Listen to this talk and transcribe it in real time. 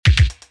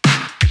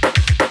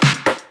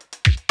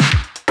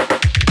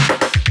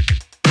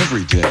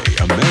Every day,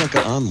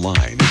 America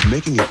Online is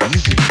making it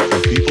easy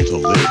for people to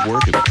live,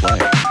 work, and play.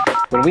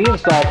 When we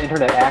installed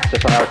internet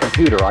access on our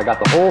computer, I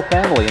got the whole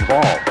family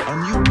involved.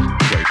 And you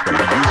play by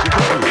the use of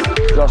the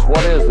computer. Just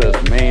what is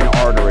this main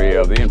artery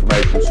of the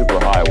information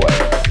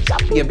superhighway?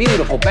 Stop, you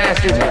beautiful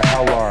bastards! No matter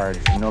how large,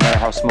 no matter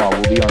how small,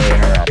 we'll be on the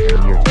internet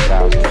in the year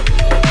 2000.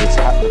 It's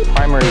the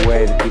primary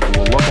way that people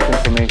will look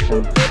up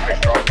information.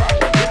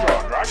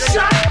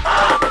 Shut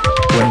up!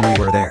 When we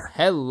were there.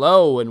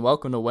 Hello and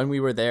welcome to When We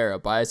Were There, a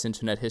biased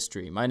internet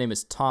history. My name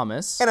is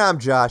Thomas. And I'm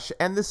Josh,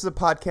 and this is a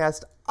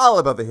podcast all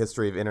about the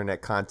history of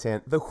internet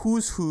content, the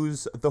who's,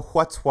 the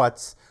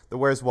what's, the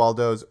where's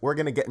Waldo's. We're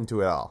going to get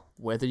into it all.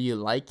 Whether you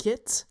like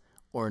it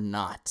or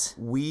not.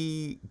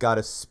 We got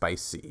a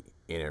spicy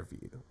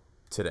interview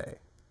today.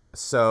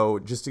 So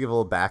just to give a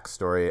little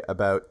backstory,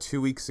 about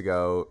 2 weeks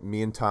ago,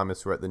 me and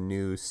Thomas were at the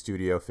new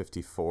Studio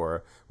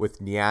 54 with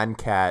Nyan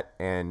Cat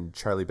and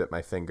Charlie Bit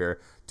My Finger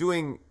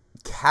doing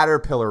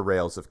caterpillar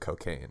rails of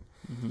cocaine.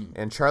 Mm-hmm.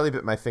 And Charlie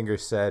Bit My Finger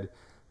said,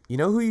 you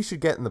know who you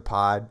should get in the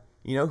pod?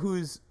 You know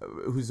who's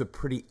a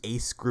pretty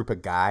ace group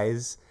of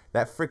guys?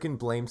 That frickin'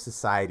 Blame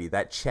Society,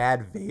 that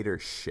Chad Vader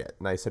shit.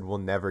 And I said, we'll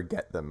never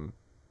get them,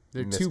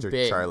 They're Mr. too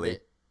big. Charlie.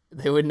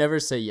 They would never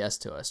say yes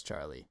to us,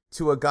 Charlie.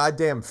 To a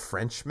goddamn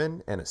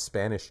Frenchman and a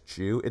Spanish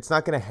Jew, it's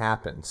not going to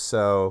happen.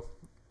 So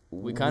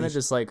we kind of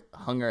just like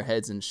hung our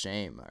heads in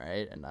shame, all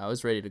right? And I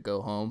was ready to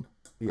go home.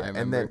 Yeah,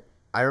 and then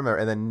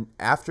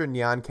after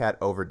Nyan Cat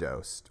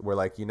overdosed, we're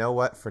like, you know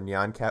what? For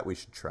Nyan Cat, we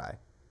should try.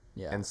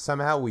 Yeah. And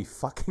somehow we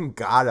fucking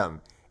got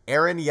him.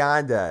 Aaron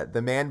Yanda,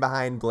 the man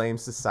behind Blame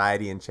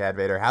Society and Chad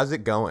Vader. How's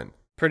it going?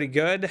 Pretty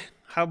good.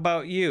 How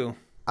about you?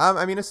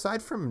 I mean,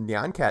 aside from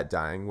Nyan Cat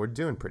dying, we're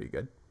doing pretty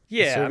good.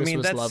 Yeah,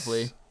 that's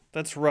lovely.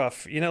 That's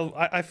rough. You know,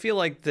 I feel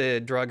like the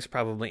drugs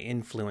probably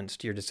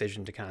influenced your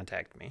decision to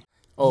contact me.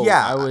 Oh,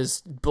 yeah. I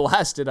was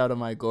blasted out of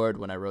my gourd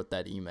when I wrote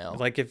that email.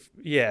 Like if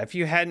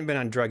you hadn't been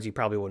on drugs, you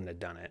probably wouldn't have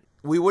done it.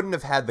 We wouldn't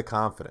have had the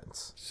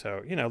confidence.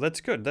 So, you know,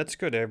 that's good. That's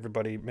good,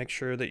 everybody. Make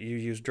sure that you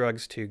use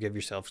drugs to give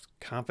yourself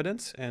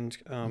confidence and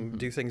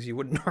do things you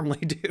wouldn't normally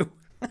do.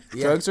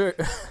 Yeah. Drugs are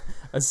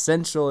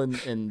essential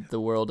in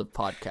the world of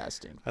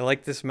podcasting. I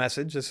like this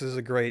message. This is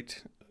a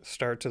great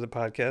start to the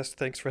podcast.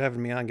 Thanks for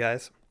having me on,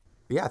 guys.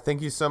 Yeah,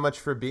 thank you so much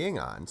for being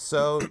on.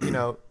 So, you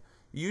know,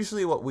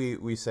 usually what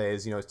we say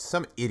is, you know,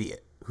 some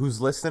idiot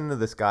who's listening to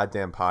this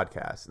goddamn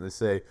podcast and they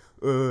say,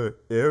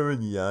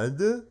 Aaron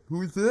Yanda?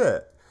 Who's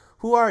that?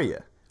 Who are you?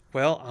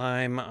 Well,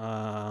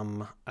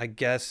 I'm, I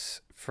guess,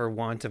 for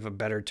want of a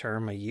better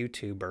term, a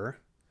YouTuber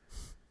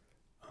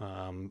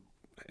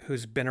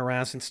who's been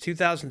around since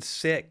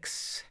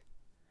 2006,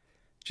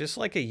 just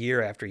like a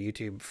year after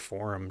YouTube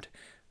formed.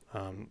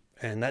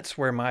 And that's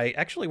where my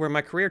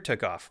career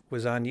took off,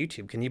 was on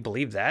YouTube. Can you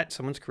believe that?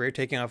 Someone's career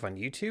taking off on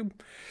YouTube?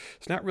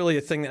 It's not really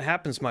a thing that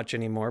happens much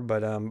anymore,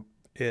 but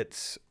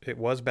it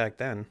was back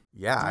then.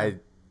 Yeah, I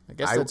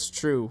guess that's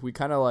true. We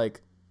kind of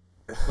like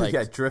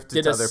yeah,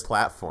 drifted to other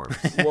platforms.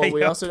 Well,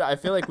 we also, I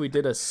feel like we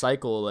did a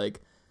cycle,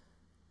 like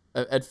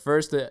at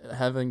first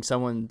having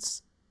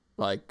someone's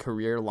like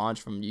career launch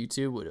from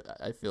YouTube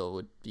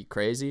would be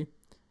crazy,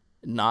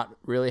 not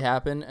really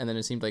happen. And then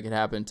it seemed like it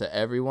happened to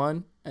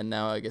everyone. And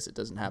now I guess it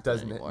doesn't happen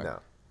anymore. No.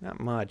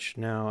 Not much,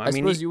 no. I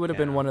suppose you would have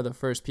been one of the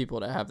first people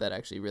to have that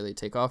actually really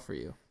take off for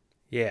you.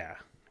 Yeah.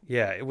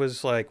 Yeah, it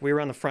was like we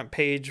were on the front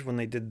page when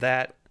they did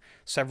that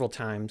several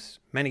times.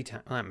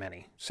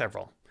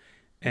 Several.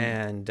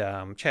 And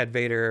Chad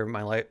Vader,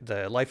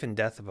 The Life and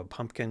Death of a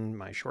Pumpkin,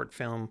 my short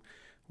film,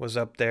 was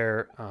up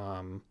there,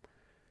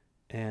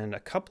 and a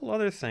couple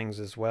other things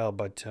as well.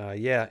 But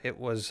yeah, it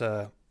was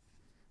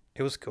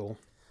cool.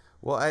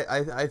 Well,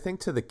 I think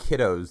to the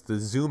kiddos, the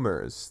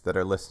Zoomers that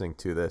are listening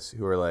to this,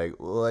 who are like,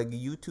 well, like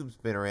YouTube's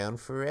been around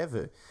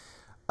forever.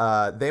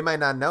 They might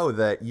not know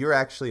that you're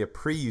actually a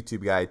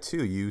pre-YouTube guy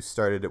too. You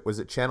started, was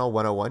it Channel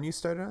 101 you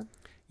started on?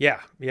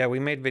 Yeah, we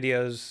made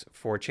videos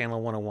for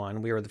Channel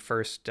 101. We were the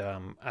first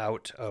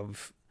out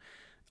of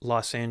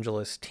Los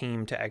Angeles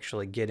team to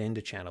actually get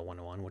into Channel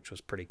 101, which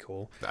was pretty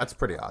cool. That's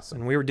pretty awesome.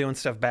 And we were doing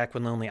stuff back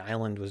when Lonely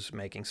Island was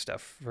making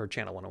stuff for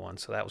Channel 101,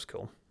 so that was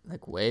cool.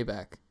 Like way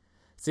back.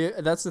 See,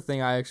 that's the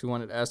thing I actually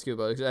wanted to ask you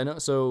about. 'Cause I know,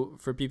 so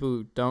for people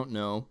who don't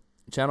know,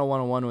 Channel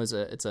 101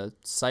 it's a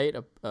site,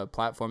 a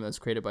platform that was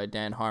created by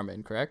Dan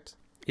Harmon, correct?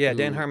 Yeah,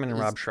 Dan Harmon and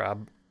Rob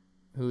Schraub.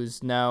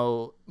 Who's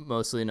now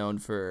mostly known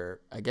for,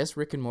 I guess,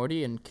 Rick and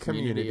Morty and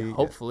Community.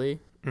 Hopefully.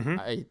 Yeah.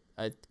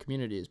 Mm-hmm.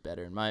 Community is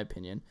better, in my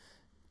opinion.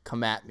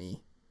 Come at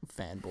me,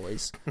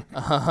 fanboys.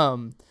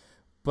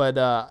 But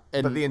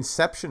the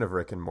inception of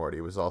Rick and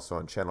Morty was also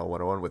on Channel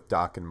 101 with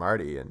Doc and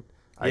Marty. And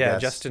I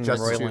guess Justin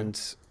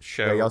Roiland's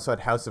show. Yeah, you also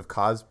had House of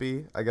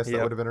Cosby. I guess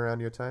that would have been around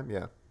your time.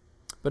 Yeah.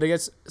 But I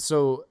guess,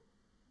 so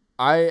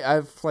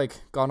I've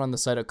like gone on the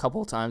site a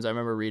couple of times. I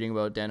remember reading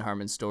about Dan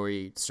Harmon's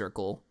story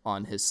circle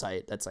on his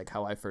site. That's like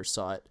how I first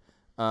saw it.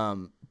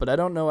 But I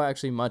don't know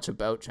actually much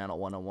about Channel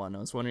 101. I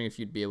was wondering if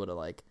you'd be able to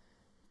like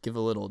give a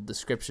little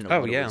description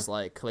of what it was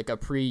like a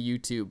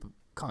pre-YouTube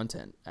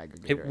content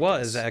aggregator. It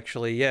was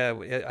actually,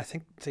 yeah. I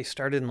think they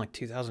started in like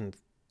 2000,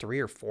 3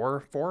 or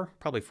 4,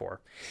 probably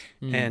 4.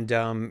 And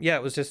yeah,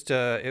 it was just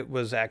it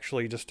was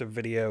actually just a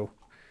video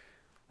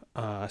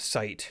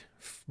site,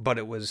 but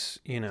it was,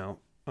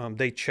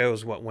 they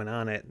chose what went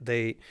on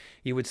it.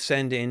 You would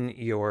send in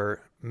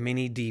your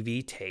mini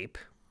DV tape.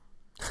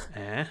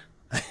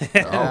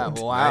 Yeah,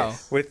 wow.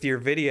 With your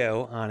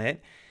video on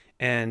it,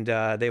 and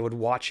they would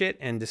watch it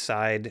and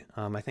decide.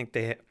 I think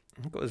it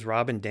was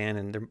Rob and Dan,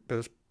 and there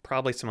was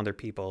probably some other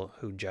people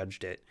who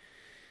judged it,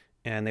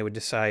 and they would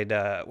decide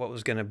what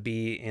was going to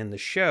be in the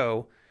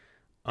show.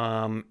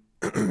 And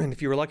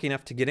if you were lucky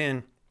enough to get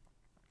in,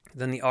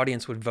 then the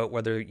audience would vote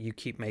whether you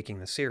keep making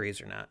the series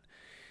or not.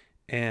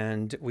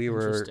 And we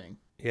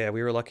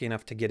were lucky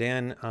enough to get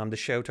in. The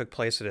show took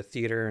place at a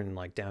theater in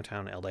like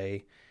downtown LA,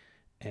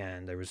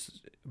 and there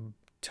was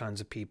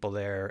tons of people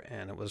there,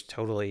 and it was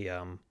totally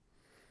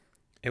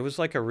it was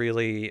like a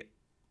really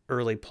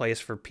early place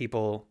for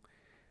people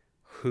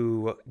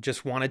who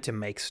just wanted to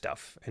make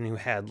stuff and who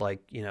had like,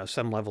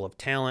 some level of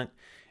talent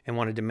and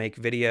wanted to make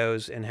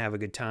videos and have a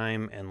good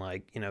time and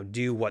like,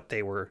 do what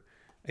they were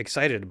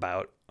excited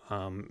about.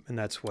 And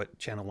that's what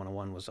Channel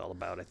 101 was all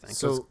about, I think.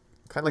 So it's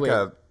kind of like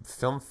a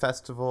film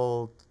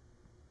festival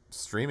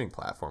streaming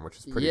platform, which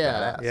is pretty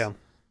badass. Yeah.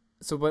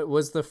 So, but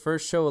was the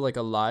first show like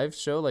a live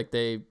show? Like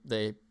they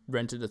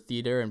rented a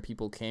theater and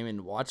people came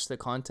and watched the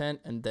content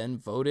and then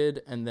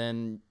voted, and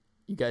then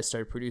you guys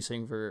started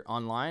producing for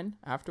online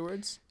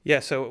afterwards? Yeah.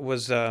 So it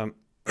was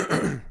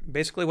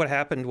basically what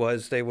happened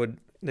was they would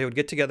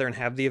get together and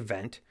have the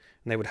event,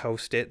 and they would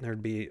host it, and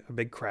there'd be a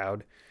big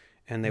crowd,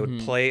 and they would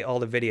play all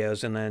the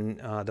videos, and then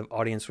the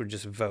audience would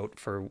just vote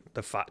for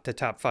the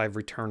top 5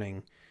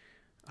 returning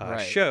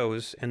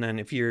shows, and then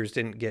if yours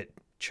didn't get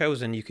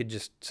chosen, you could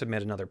just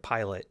submit another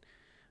pilot.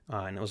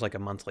 And it was like a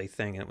monthly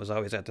thing, and it was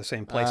always at the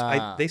same place.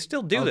 They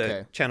still do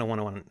the Channel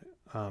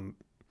 101,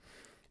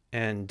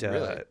 and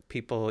Really?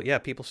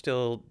 people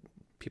still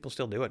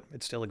do it.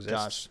 It still exists.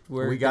 Josh,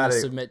 we're We gonna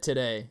gotta- submit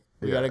today.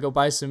 We Yeah. gotta go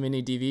buy some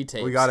mini DV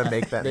tapes. We got to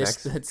make that They,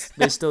 next.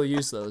 they still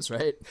use those,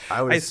 right?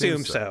 I would I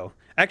assume so.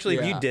 Actually,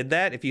 if Yeah. you did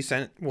that, if you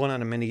sent one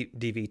on a mini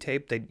DV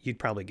tape, you'd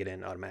probably get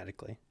in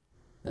automatically.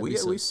 That'd We be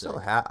so still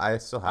sick. have. I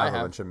still have a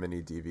have- bunch of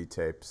mini DV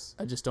tapes.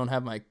 I just don't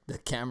have the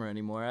camera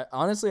anymore.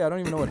 Honestly, I don't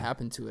even know what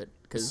happened to it.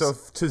 So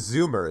to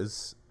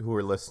Zoomers who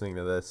are listening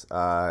to this,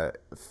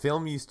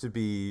 film used to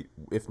be,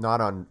 if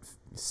not on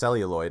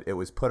celluloid, it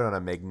was put on a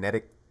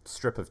magnetic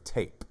strip of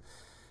tape,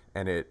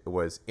 and it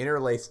was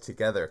interlaced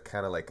together,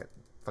 kind of like a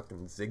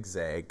fucking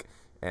zigzag.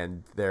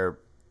 And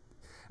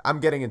I'm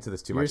getting into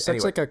this too you're much. such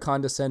Anyway, like a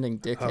condescending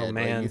dickhead. Like,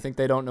 man. you think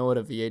they don't know what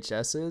a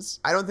VHS is?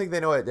 I don't think they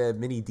know what a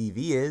mini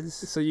DV is.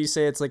 So you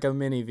say it's like a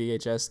mini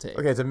VHS tape.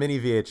 Okay, it's a mini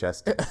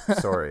VHS tape.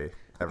 Sorry.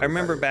 I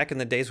remember back in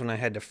the days when I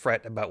had to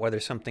fret about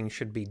whether something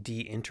should be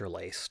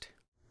de-interlaced.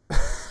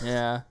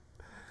 Yeah.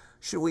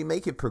 Should we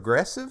make it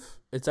progressive?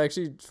 It's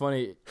actually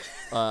funny.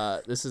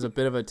 This is a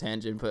bit of a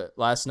tangent, but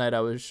last night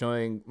I was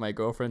showing my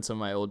girlfriend some of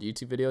my old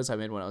YouTube videos I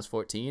made when I was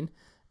 14,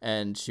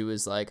 and she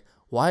was like,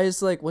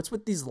 what's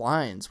with these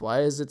lines?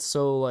 Why is it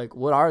so like,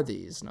 what are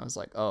these? And I was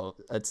like, oh,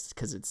 that's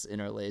because it's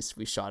interlaced.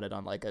 We shot it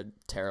on like a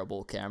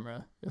terrible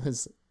camera. It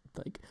was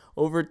like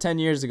over 10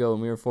 years ago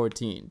when we were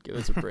 14. Give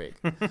us a break.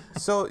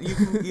 So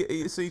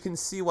you can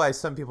see why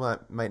some people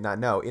might not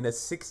know. In a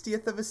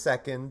 60th of a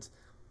second,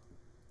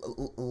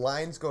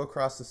 lines go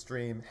across the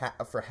stream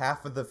for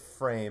half of the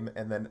frame,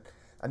 and then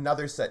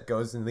another set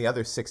goes in the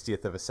other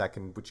 60th of a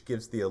second, which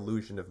gives the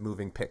illusion of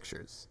moving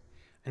pictures.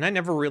 And I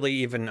never really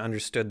even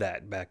understood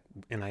that back,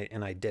 and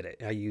I did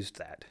it. I used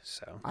that.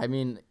 So I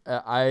mean,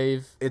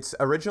 Its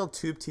original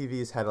tube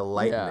TVs had a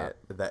light Yeah. in it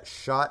that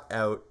shot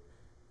out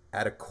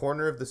at a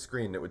corner of the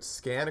screen. It would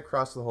scan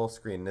across the whole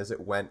screen, and as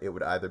it went, it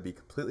would either be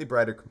completely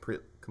bright or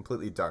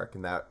completely dark,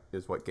 and that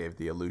is what gave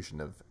the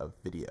illusion of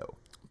video.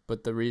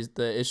 but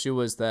the issue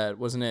was that,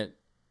 wasn't it,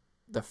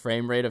 the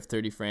frame rate of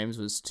 30 frames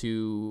was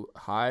too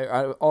high?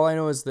 All I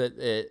know is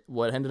that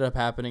what ended up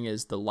happening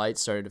is the light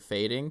started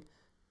fading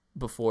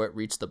before it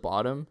reached the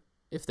bottom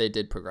if they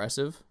did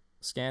progressive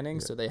scanning.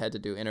 So they had to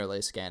do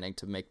interlay scanning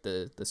to make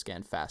the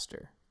scan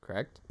faster,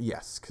 correct?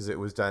 Yes, because it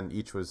was done,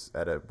 each was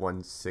at a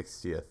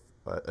 1/60th,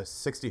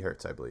 60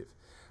 hertz, I believe.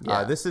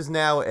 Yeah. This is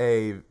now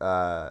a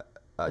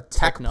tech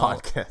Techno.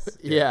 podcast.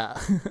 Yeah.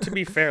 to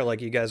be fair,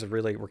 like you guys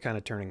were kind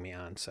of turning me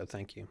on. So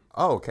thank you.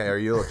 Oh, okay. Are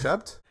you a little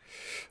chubbed?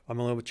 I'm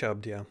a little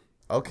chubbed, yeah.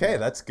 Okay,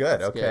 that's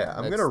good. Okay, good.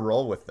 I'm That's- gonna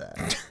roll with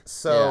that.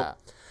 So, Yeah.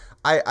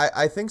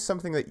 I think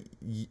something that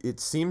it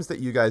seems that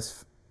you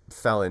guys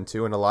fell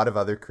into, and a lot of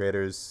other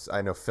creators,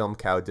 I know Film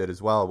Cow did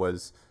as well,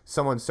 was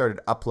someone started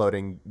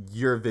uploading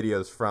your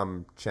videos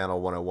from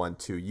Channel 101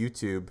 to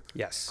YouTube,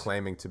 Yes.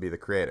 claiming to be the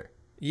creator.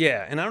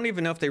 Yeah, and I don't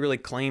even know if they really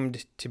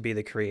claimed to be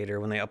the creator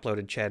when they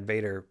uploaded Chad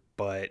Vader,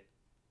 but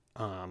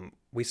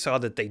we saw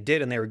that they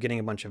did, and they were getting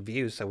a bunch of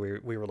views. So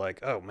we were like,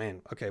 oh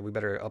man, okay, we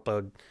better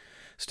upload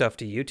stuff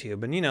to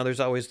YouTube. And there's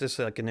always this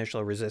like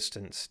initial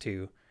resistance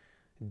to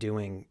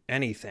doing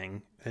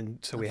anything, and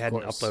so we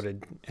hadn't course.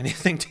 uploaded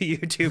anything to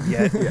YouTube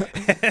yet.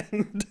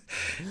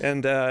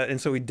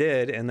 and so we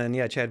did, and then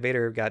Chad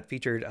Vader got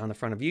featured on the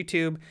front of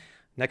YouTube.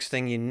 Next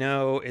thing you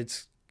know,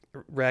 it's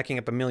racking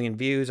up 1 million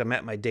views. I'm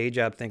at my day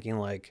job thinking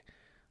like,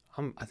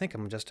 I think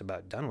I'm just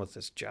about done with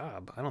this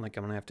job. I don't think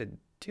I'm going to have to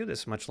do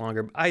this much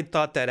longer. I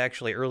thought that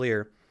actually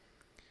earlier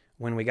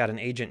when we got an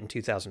agent in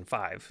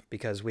 2005,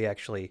 because we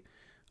actually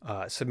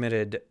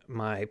submitted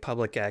my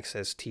public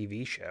access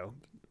TV show.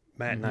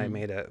 Matt and I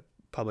made a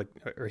public,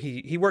 or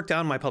he worked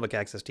on my public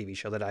access TV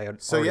show that I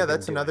had. So already yeah, been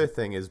that's doing. another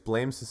thing is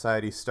Blame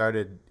Society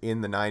started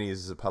in the 90s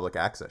as a public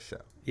access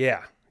show.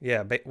 Yeah,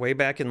 way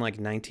back in like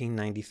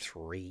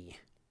 1993.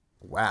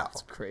 Wow.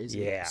 It's crazy.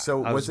 Yeah.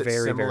 So I was it very,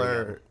 very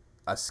similar, young.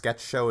 a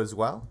sketch show as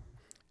well?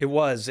 It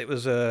was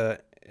a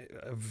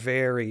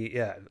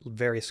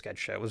very sketch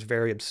show. It was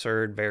very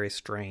absurd, very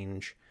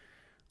strange.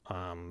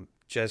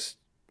 Just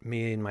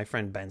me and my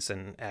friend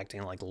Benson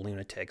acting like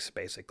lunatics,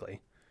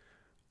 basically.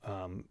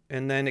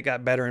 And then it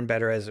got better and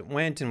better as it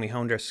went, and we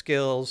honed our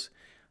skills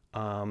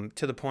to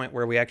the point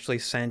where we actually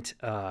sent,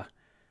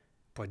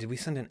 did we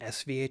send an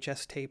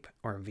SVHS tape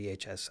or a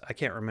VHS? I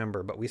can't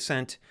remember, but we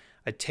sent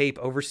a tape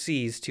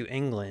overseas to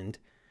England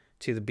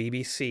to the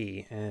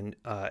BBC and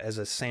as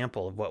a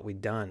sample of what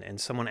we'd done.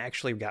 And someone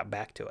actually got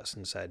back to us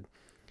and said,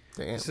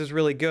 Damn. this is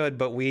really good,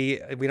 but we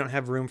don't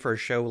have room for a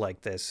show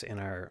like this in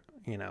our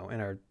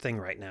thing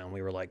right now. And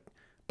we were like,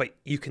 but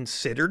you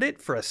considered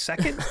it for a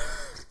second?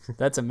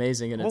 That's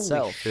amazing in Holy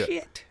itself.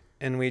 shit.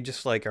 And we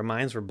just like, our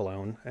minds were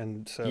blown.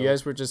 And so You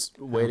guys were just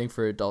waiting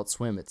for Adult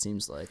Swim, it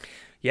seems like.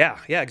 yeah,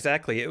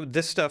 exactly.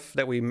 This stuff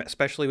that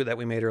especially that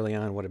we made early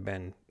on would have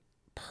been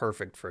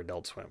perfect for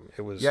Adult Swim.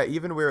 It was Yeah,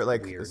 even we're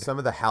like weird. some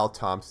of the Hal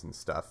Thompson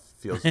stuff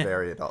feels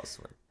very Adult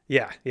Swim.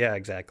 yeah,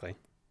 exactly.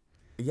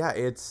 Yeah,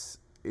 it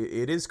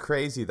is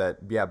crazy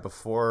that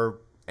before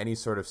any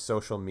sort of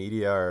social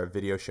media or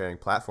video sharing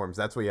platforms,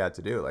 that's what you had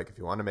to do. Like if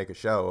you want to make a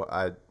show,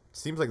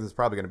 seems like this is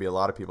probably going to be a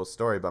lot of people's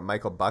story, but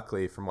Michael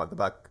Buckley from What the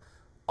Buck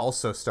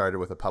also started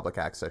with a public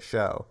access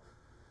show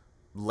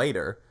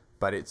later,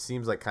 but it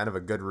seems like kind of a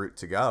good route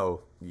to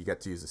go. You get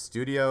to use a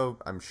studio.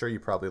 I'm sure you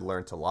probably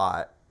learned a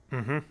lot.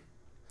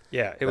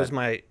 Yeah, it was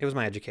my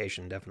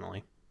education,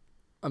 definitely.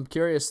 I'm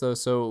curious though,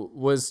 so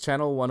was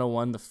Channel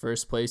 101 the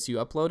first place you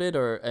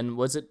uploaded, and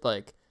was it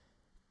like,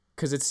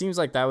 because it seems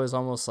like that was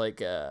almost like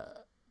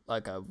a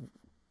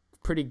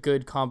pretty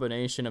good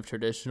combination of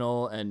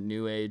traditional and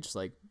new age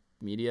like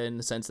media, in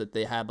the sense that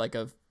they had like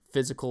a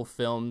physical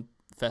film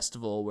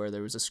festival where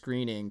there was a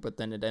screening, but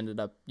then it ended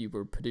up you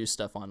were produce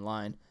stuff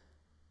online.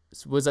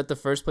 So was that the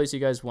first place you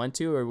guys went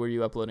to, or were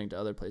you uploading to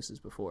other places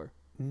before?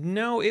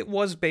 No, it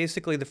was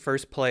basically the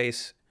first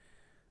place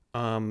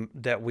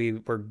that we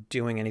were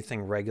doing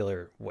anything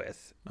regular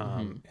with.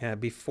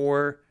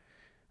 Before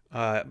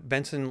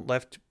Benson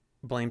left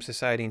Blame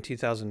Society in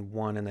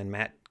 2001, and then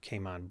Matt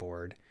came on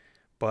board.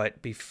 But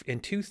in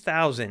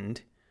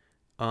 2000,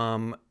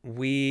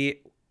 the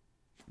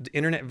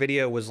internet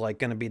video was like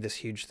going to be this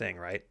huge thing,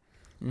 right?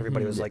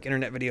 Everybody was like,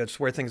 internet video, it's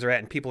where things are at,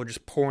 and people were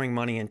just pouring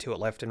money into it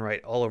left and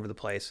right all over the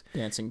place.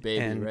 Dancing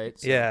Baby, And, right?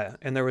 So- Yeah,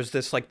 and there was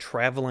this like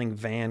traveling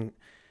van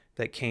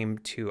that came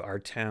to our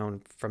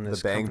town from The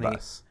this Bang company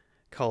Bus.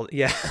 called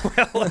yeah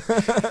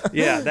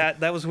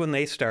that was when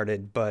they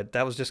started, but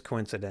that was just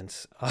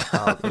coincidence.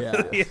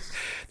 Yeah.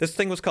 This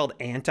thing was called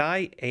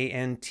Anteye,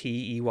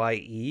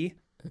 Anteye,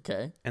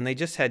 Okay. and they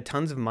just had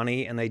tons of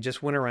money, and they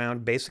just went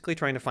around basically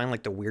trying to find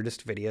like the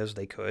weirdest videos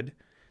they could.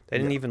 They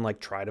didn't even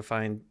like try to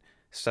find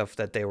stuff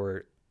that they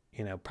were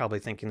probably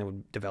thinking they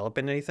would develop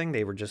into anything.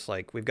 They were just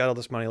like, we've got all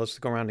this money, let's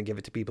go around and give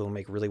it to people who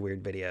make really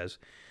weird videos.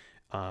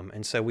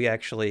 And so we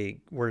actually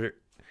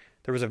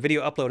there was a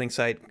video uploading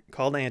site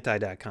called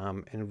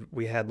Anteye.com, and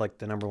we had like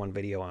the #1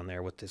 video on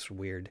there with this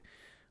weird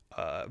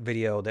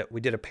video that we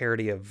did a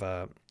parody of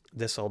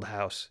This Old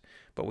House,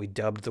 but we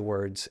dubbed the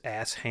words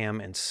ass, ham,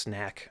 and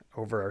snack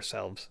over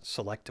ourselves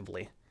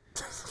selectively.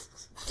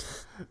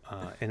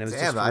 And it was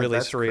Damn, just really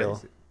that's surreal.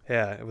 crazy.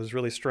 Yeah, it was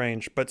really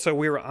strange. But so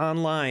we were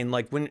online,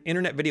 like when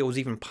internet video was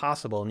even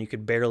possible and you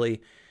could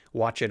barely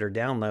watch it or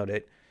download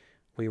it,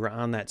 we were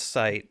on that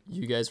site.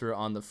 You guys were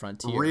on the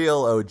frontier.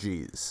 Real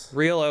OGs.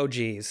 Real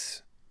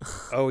OGs.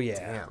 Oh, yeah.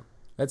 Damn.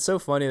 That's so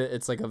funny that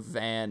it's like a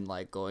van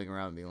like going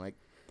around being like,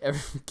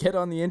 get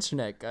on the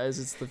internet, guys.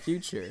 It's the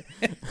future.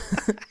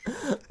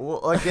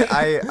 Well, like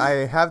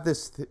I have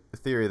this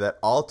theory that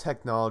all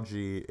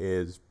technology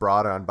is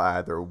brought on by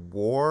either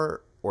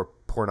war or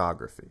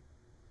pornography,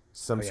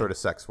 some sort of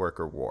sex work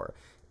or war.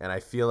 And I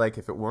feel like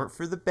if it weren't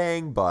for the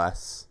Bang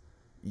Bus,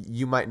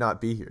 you might not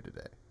be here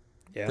today.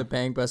 Yeah. The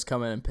Bang Bus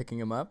coming and picking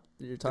him up.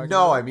 You're talking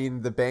No, about? I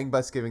mean the Bang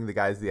Bus giving the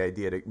guys the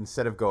idea to,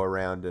 instead of go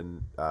around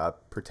and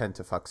pretend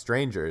to fuck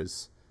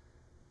strangers,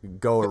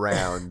 go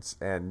around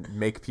and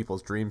make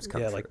people's dreams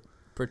come true. like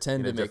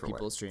Pretend in a to make different way.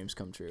 people's dreams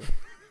come true.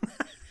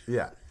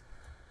 Yeah.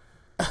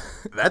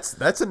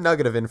 That's a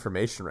nugget of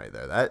information right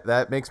there.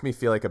 That makes me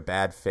feel like a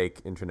bad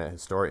fake internet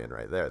historian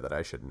right there, that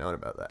I should have known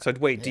about that. So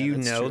wait, do Yeah, you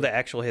that's know true. the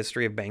actual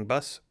history of Bang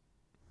Bus?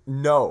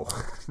 No.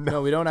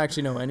 No, we don't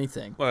actually know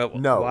anything. Well,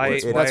 No, why,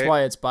 it- That's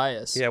why it's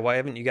biased. Yeah, why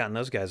haven't you gotten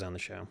those guys on the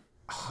show?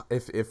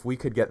 if we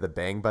could get the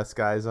Bang Bus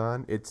guys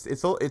on,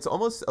 it's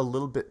almost a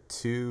little bit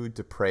too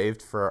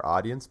depraved for our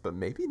audience, but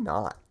maybe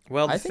not.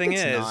 Well, the I think thing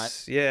it's is,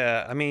 not.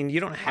 yeah, I mean, you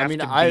don't have to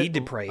be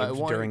depraved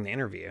during the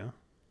interview.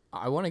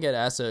 I want to get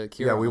Asa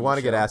Akira. Yeah, we want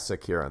to get Asa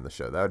Akira on the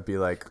show. That would be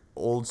like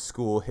old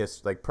school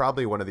like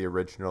probably one of the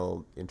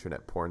original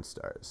internet porn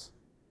stars.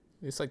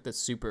 It's like the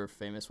super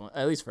famous one,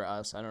 at least for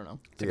us. I don't know.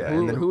 Yeah,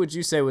 Who would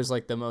you say was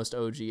like the most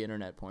OG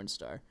internet porn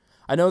star?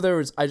 I know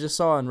I just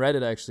saw on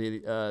Reddit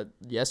actually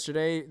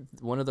yesterday,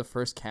 one of the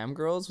first cam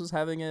girls was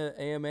having a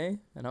AMA,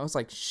 and I was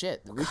like,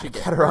 shit, we should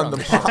get her on the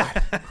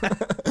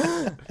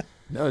pod.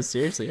 No,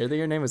 seriously, I think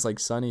her name was like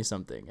Sunny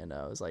something, and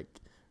I was like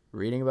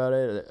reading about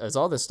it. It was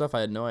all this stuff I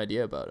had no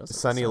idea about. I was like,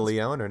 Sunny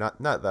Leone, or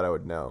not that I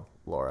would know,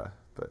 Laura,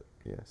 but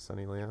yeah,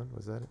 Sunny Leone,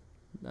 was that it?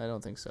 I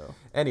don't think so.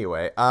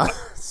 Anyway,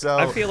 so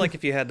I feel like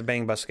if you had the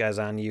Bang Bus guys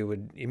on, you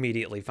would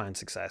immediately find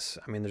success.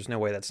 I mean, there's no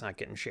way that's not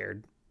getting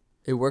shared.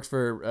 It worked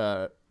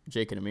for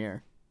Jake and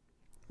Amir.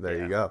 There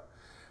you go.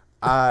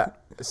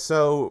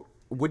 So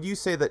would you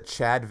say that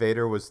Chad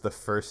Vader was the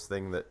first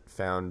thing that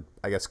found,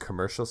 I guess,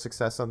 commercial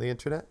success on the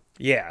internet?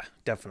 Yeah,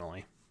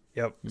 definitely.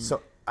 Yep.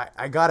 So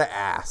I gotta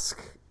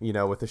ask,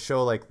 with a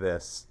show like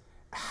this,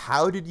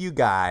 how did you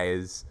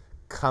guys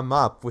come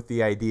up with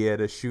the idea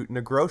to shoot in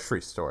a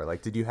grocery store?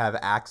 Like, did you have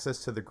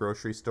access to the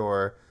grocery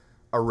store?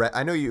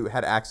 I know you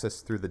had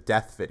access through the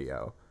death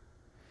video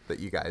that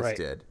you guys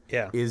did.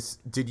 Yeah.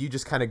 Did you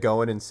just kind of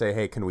go in and say,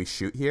 hey, can we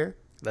shoot here?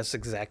 That's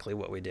exactly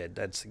what we did.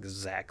 That's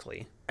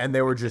exactly. And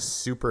they were just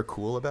super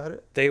cool about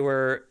it? They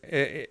were.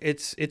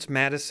 It's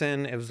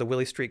Madison. It was the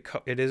Willie Street.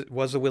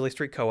 Was the Willie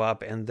Street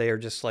Co-op, and they are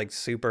just like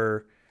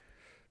super,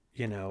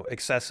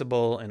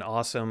 accessible and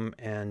awesome.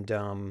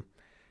 And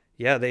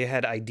yeah, they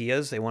had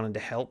ideas. They wanted to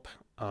help.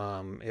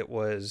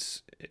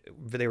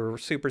 They were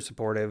super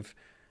supportive.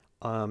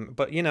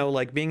 But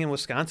like being in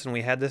Wisconsin,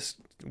 we had this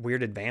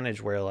weird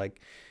advantage where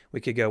like we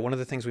could go. One of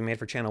the things we made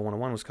for Channel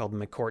 101 was called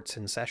McCourt's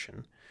in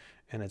Session.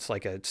 And it's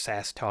like a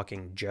sass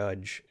talking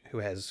judge who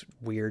has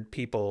weird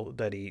people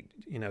that he,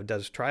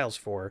 does trials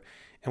for.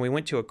 And we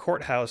went to a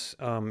courthouse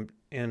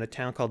in a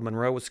town called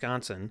Monroe,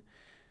 Wisconsin.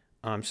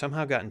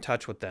 Somehow got in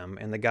touch with them.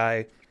 And the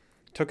guy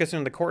took us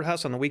into the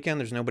courthouse on the weekend.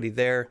 There's nobody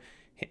there.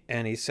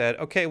 And he said,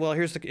 okay, well,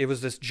 it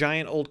was this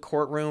giant old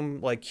courtroom,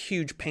 like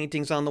huge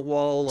paintings on the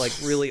wall, like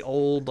really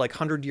old, like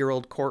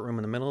 100-year-old courtroom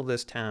in the middle of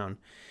this town.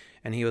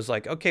 And he was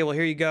like, okay, well,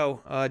 here you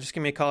go. Just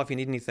give me a call if you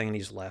need anything. And he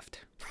just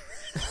left.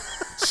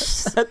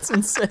 That's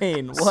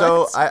insane. What?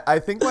 So I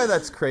think why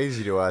that's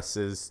crazy to us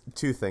is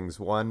two things.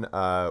 One,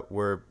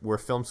 we're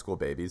film school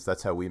babies.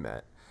 That's how we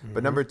met. Mm-hmm.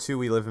 But number two,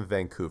 we live in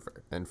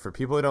Vancouver. And for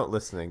people who don't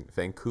listening,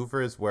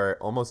 Vancouver is where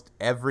almost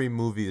every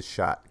movie is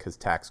shot because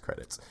tax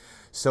credits.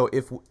 So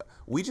if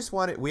we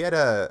had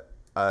a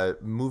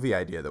movie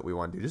idea that we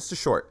want to do, just a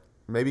short,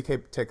 maybe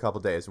take a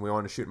couple days, and we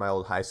want to shoot my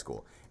old high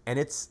school.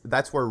 And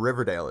that's where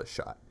Riverdale is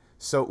shot.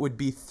 So it would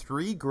be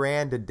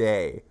 $3,000 a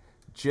day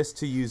just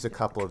to use a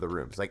couple of the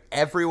rooms. Like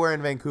everywhere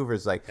in Vancouver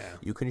is like,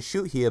 you can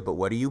shoot here, but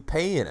what are you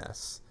paying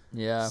us?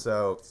 Yeah.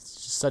 So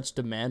such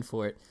demand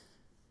for it.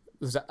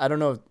 I don't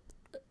know.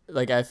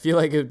 Like, I feel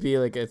like it would be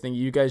like a thing.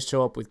 You guys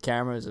show up with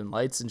cameras and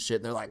lights and shit.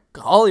 And they're like,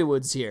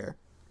 Hollywood's here.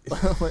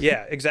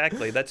 Yeah,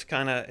 exactly. That's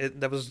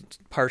that was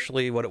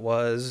partially what it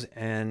was.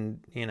 And,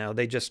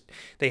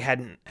 they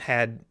hadn't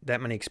had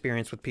that many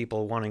experience with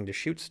people wanting to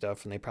shoot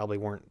stuff, and they probably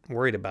weren't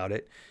worried about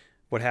it.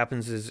 What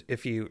happens is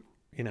if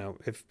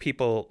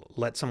people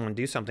let someone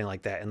do something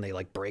like that and they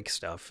like break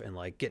stuff and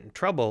like get in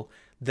trouble,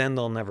 then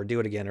they'll never do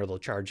it again, or they'll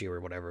charge you or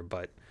whatever.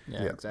 But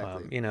yeah,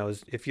 exactly.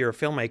 If you're a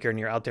filmmaker and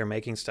you're out there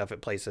making stuff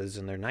at places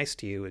and they're nice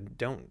to you, and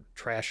don't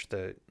trash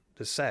the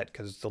set,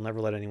 because they'll never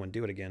let anyone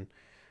do it again.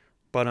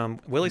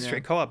 But Willie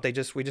Street Co-op,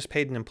 we just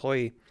paid an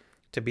employee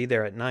to be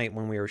there at night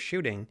when we were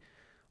shooting,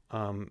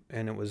 and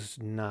it was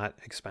not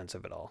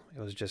expensive at all.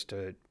 It was just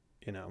it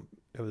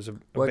was a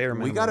bare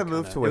minimum. We got to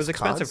move to Wisconsin, it was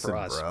expensive for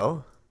us,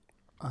 bro.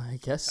 I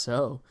guess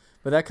so.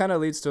 But that kind of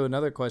leads to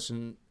another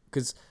question,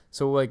 because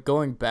like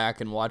going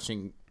back and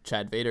watching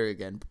Chad Vader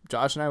again,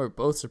 Josh and I were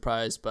both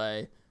surprised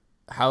by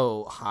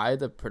how high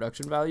the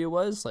production value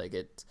was. Like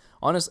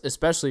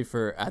especially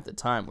for at the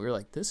time, we were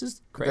like, this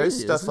is crazy.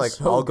 There's stuff like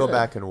so I'll good. go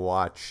back and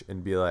watch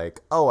and be like,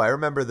 oh, I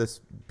remember this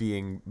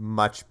being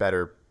much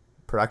better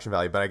production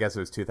value, but I guess it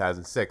was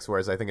 2006.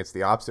 Whereas I think it's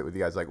the opposite with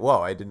you guys. Like,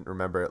 whoa, I didn't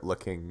remember it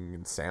looking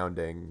and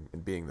sounding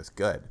and being this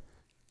good.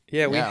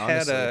 Yeah, we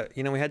honestly.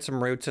 we had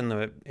some roots in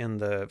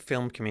the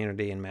film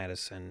community in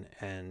Madison,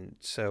 and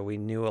so we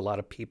knew a lot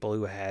of people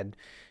who had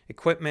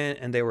equipment,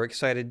 and they were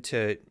excited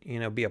to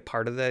be a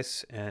part of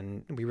this,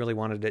 and we really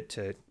wanted it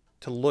to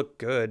look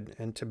good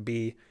and to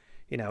be,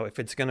 if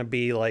it's going to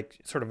be like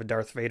sort of a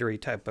Darth Vader-y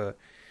type of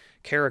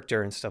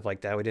character and stuff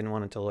like that, we didn't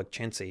want it to look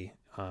chintzy,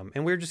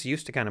 and we were just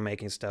used to kind of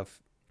making stuff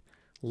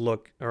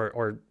look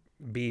or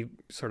be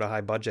sort of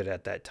high budget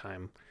at that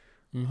time,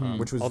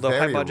 Which was although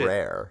very high budget,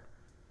 rare.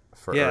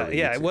 Yeah,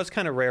 YouTube. it was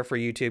kind of rare for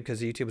YouTube,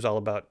 because YouTube was all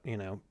about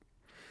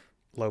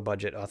low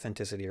budget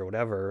authenticity or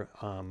whatever.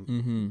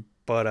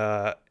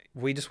 But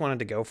we just wanted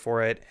to go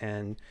for it,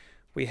 and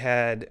we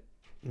had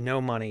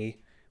no money.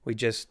 We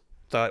just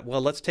thought,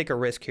 well, let's take a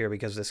risk here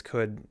because this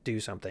could do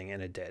something,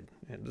 and it did.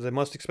 The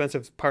most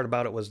expensive part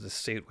about it was the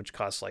suit, which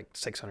cost like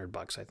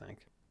 $600, I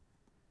think.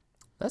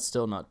 That's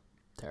still not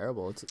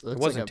terrible. It looks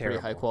wasn't like a pretty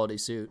terrible. high quality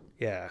suit.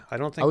 Yeah, I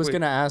don't think I was we-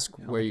 gonna ask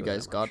don't where think you it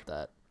was guys that much. got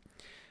that.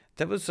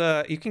 That was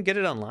you can get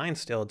it online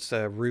still. It's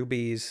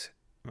Ruby's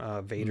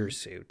Vader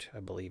suit. I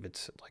believe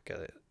it's like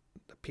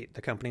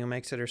the company who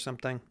makes it or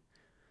something.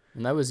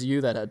 And that was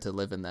you that had to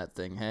live in that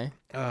thing, hey?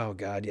 Oh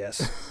God,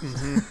 yes.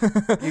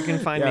 You can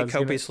find Yeah, I me was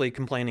gonna- copiously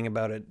complaining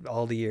about it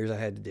all the years I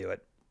had to do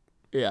it.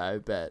 Yeah, I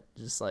bet.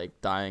 Just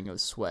like dying of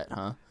sweat,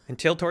 huh?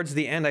 Until towards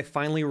the end, I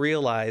finally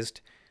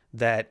realized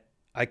that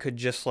I could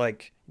just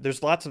like.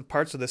 There's lots of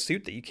parts of the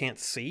suit that you can't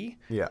see.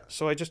 Yeah.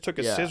 So I just took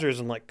a Yeah. scissors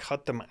and like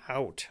cut them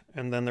out,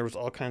 and then there was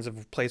all kinds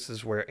of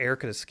places where air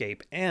could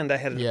escape. And I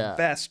had a Yeah.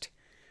 vest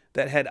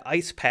that had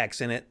ice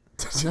packs in it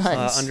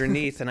Nice.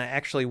 underneath, and I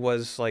actually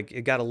was like,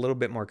 it got a little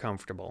bit more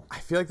comfortable. I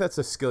feel like that's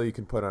a skill you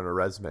can put on a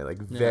resume. Like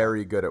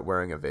very good at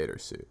wearing a Vader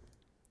suit.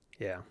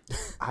 Yeah,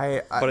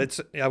 I but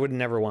I would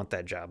never want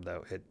that job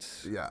though.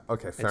 It's yeah.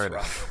 Okay, fair it's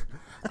enough.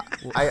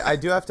 I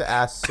do have to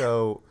ask.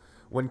 So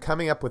when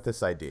coming up with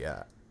this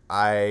idea,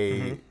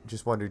 I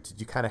just wondered, did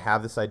you kind of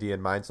have this idea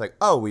in mind? It's like,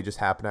 oh, we just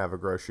happen to have a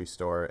grocery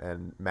store,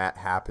 and Matt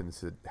happens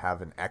to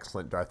have an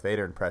excellent Darth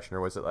Vader impression, or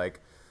was it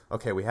like,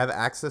 okay, we have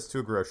access to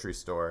a grocery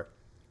store,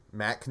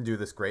 Matt can do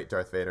this great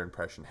Darth Vader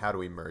impression. How do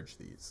we merge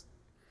these?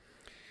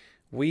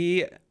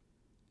 We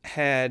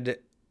had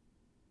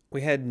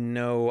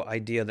no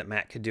idea that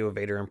Matt could do a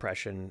Vader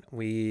impression.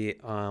 We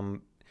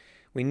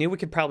knew we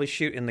could probably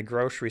shoot in the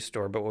grocery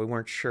store, but we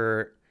weren't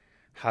sure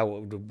how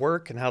it would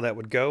work and how that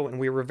would go, and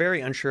we were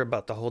very unsure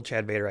about the whole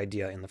Chad Vader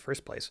idea in the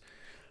first place.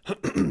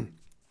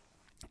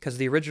 Because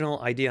the original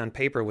idea on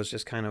paper was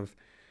just kind of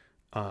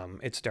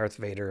it's Darth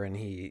Vader and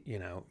he,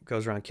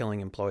 goes around killing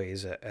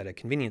employees at a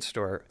convenience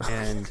store,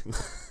 and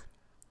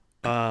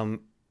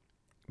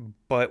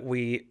but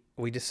we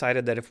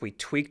decided that if we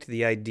tweaked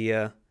the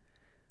idea,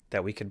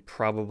 that we could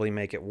probably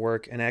make it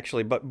work. And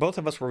actually, but both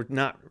of us were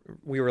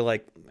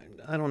like,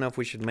 I don't know if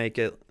we should make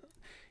it.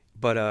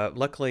 But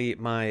luckily,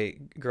 my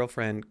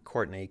girlfriend,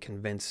 Courtney,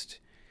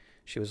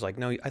 she was like,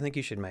 no, I think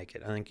you should make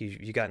it. I think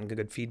you gotten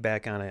good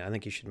feedback on it. I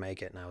think you should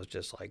make it. And I was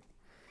just like,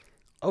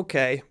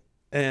 okay.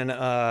 And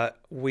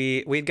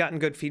we'd gotten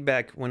good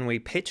feedback when we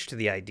pitched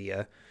the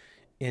idea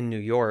in New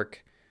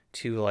York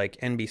to like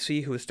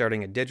NBC, who was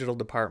starting a digital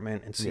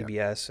department, and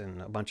CBS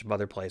and a bunch of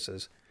other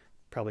places,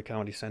 probably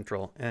Comedy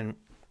Central.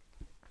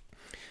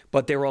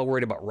 But they were all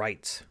worried about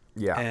rights.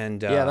 Yeah.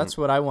 And Yeah, that's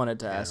what I wanted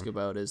to ask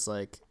about is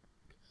like,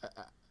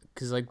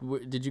 because like,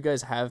 did you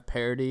guys have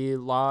parody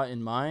law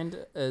in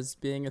mind as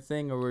being a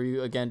thing, or were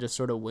you again just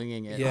sort of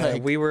winging it? Yeah,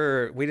 like, we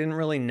didn't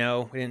really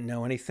know. We didn't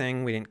know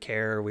anything. We didn't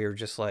care. We were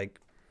just like,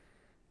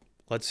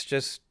 let's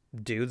just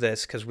do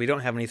this because we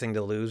don't have anything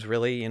to lose,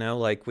 really.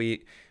 Like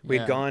we'd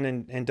Yeah. gone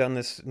and done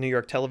this New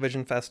York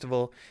Television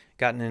Festival,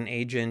 gotten an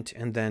agent,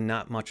 and then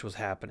not much was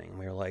happening.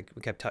 We were like,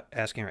 we kept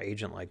asking our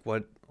agent, like,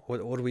 what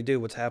do we do?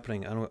 What's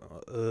happening? I don't,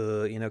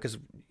 because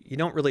you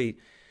don't really,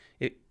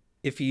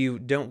 if you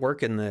don't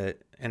work in the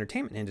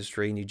entertainment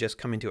industry and you just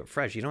come into it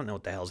fresh, you don't know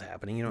what the hell's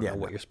happening. You don't know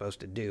what you're supposed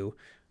to do.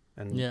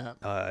 And,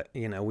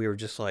 we were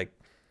just like,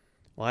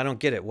 well, I don't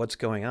get it. What's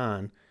going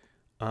on?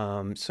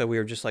 So we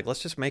were just like,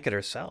 let's just make it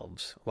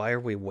ourselves. Why are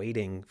we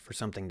waiting for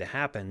something to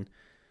happen?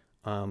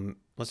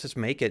 Let's just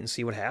make it and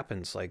see what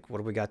happens. Like, what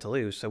do we got to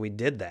lose? So we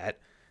did that.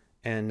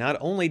 And not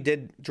only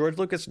did George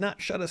Lucas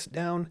not shut us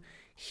down,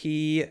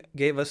 he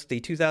gave us the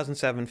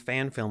 2007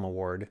 Fan Film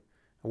Award,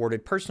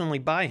 awarded personally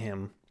by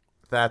him.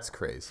 That's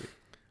crazy.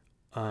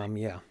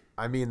 Yeah.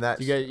 I mean, that.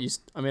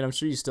 I'm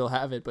sure you still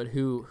have it, but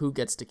who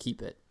gets to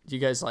keep it? Do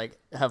you guys like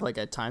have like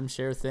a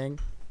timeshare thing?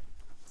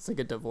 It's like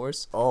a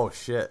divorce. Oh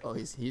shit. Oh,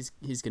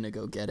 he's gonna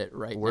go get it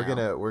right We're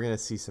now. gonna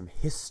see some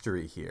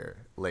history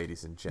here,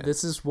 ladies and gents.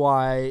 This is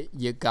why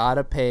you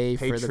gotta pay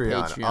for the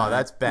Patreon. Patreon. Oh,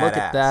 that's Look at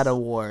badass. that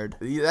award.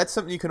 That's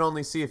something you can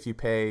only see if you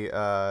pay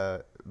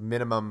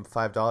minimum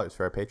 $5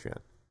 for our Patreon.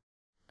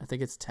 I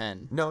think it's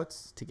 10 No,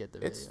 it's to get the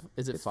it's- video.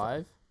 Is it it's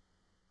 5?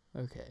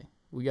 Okay,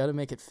 we gotta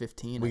make it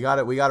 15. we got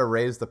to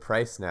raise the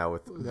price now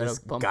with gotta this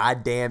bump-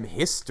 goddamn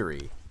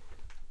history.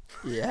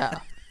 Yeah,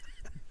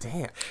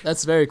 Damn.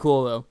 that's very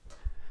cool though.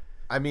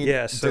 I mean,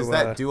 Yeah, so, does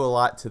that do a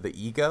lot to the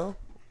ego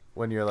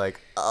when you're like,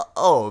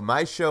 oh,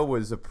 my show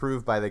was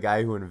approved by the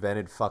guy who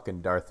invented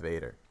fucking Darth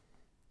Vader?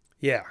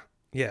 Yeah.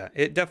 Yeah.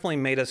 It definitely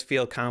made us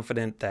feel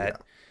confident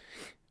that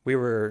we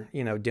were,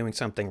 doing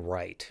something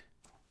right.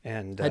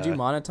 And Had you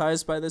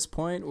monetized by this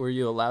point? Were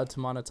you allowed to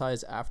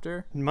monetize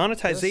after?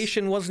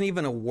 monetization wasn't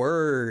even a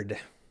word.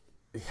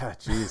 Yeah,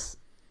 jeez.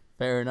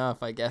 Fair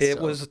enough, I guess. It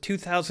so. was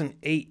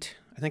 2008.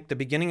 I think the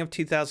beginning of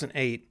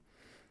 2008.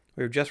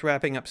 We were just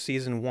wrapping up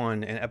season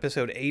 1, and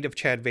episode 8 of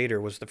Chad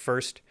Vader was the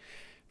first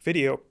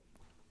video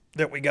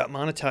that we got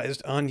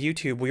monetized on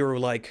YouTube. We were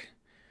like,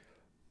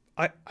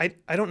 I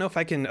don't know if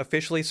I can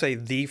officially say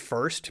the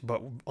first,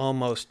 but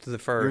almost the You're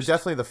first.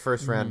 definitely the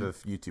first round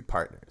of YouTube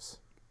partners.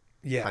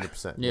 Yeah.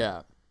 100%.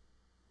 Yeah.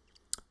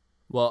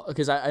 Well,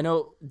 because I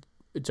know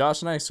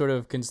Josh and I sort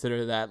of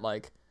consider that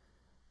like,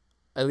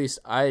 at least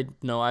I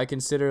know I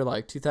consider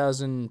like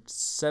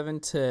 2007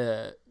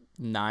 to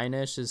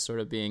 9ish is sort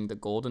of being the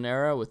golden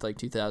era, with like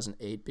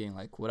 2008 being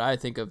like what I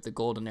think of the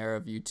golden era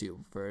of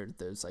YouTube, for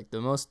there's like the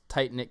most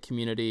tight knit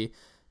community,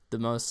 the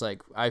most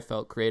like I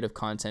felt creative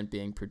content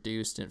being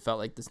produced, and it felt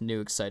like this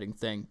new exciting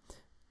thing.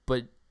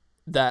 But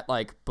that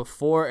like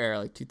before era,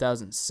 like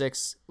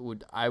 2006,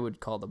 I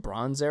would call the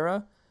bronze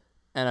era,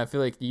 and I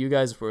feel like you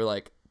guys were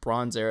like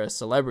bronze era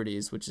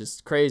celebrities, which is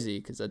crazy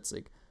because that's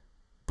like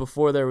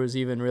before there was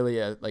even really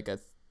a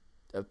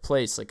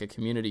place like a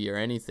community or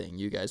anything.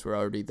 You guys were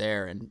already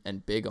there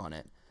and big on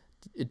it.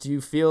 Do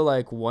you feel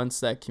like once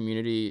that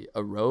community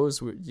arose,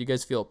 did you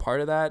guys feel a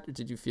part of that, or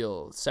did you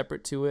feel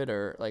separate to it,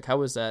 or like how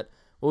was that?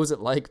 What was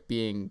it like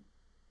being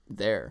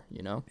there?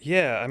 You know?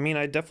 Yeah, I mean,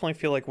 I definitely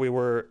feel like we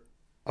were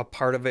a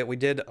part of it. We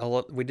did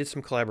we did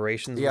some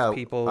collaborations with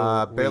people.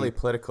 Barely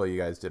Political. You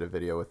guys did a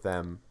video with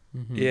them.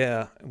 Mm-hmm.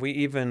 Yeah, we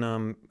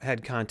even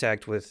had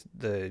contact with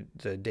the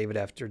David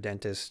After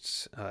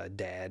Dentist's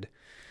dad.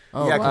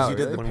 Oh, yeah, because wow, you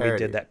did really? the when parody. we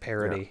did that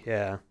parody.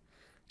 Yeah.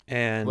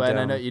 And Well, and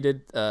I know you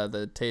did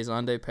the Tay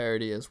Zonde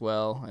parody as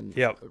well, and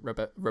Yep.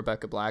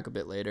 Rebecca Black a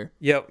bit later.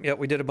 Yep,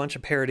 we did a bunch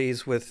of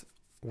parodies with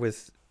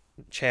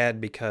Chad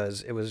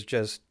because it was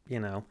just,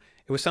 it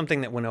was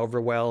something that went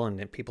over well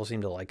and people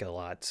seemed to like it a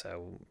lot.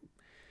 So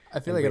I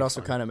feel like it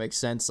also kind of makes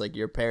sense. Like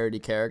your parody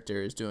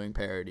character is doing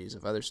parodies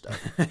of other stuff.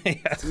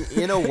 yeah.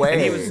 In a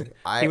way,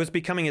 he was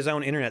becoming his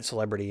own internet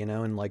celebrity,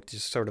 and like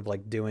just sort of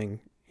like doing,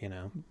 it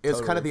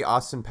was kind of the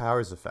Austin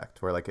Powers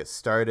effect, where like it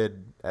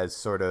started as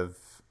sort of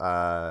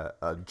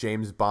a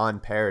James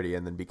Bond parody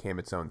and then became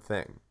its own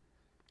thing.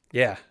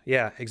 Yeah,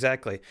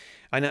 exactly.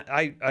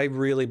 I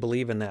really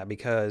believe in that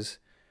because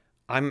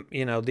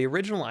the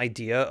original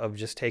idea of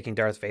just taking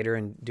Darth Vader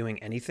and doing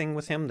anything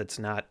with him that's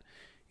not,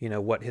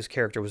 what his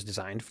character was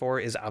designed for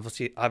is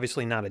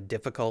obviously not a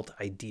difficult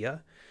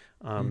idea.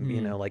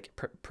 Like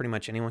pretty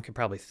much anyone could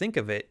probably think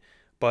of it.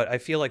 But I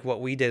feel like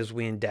what we did is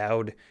we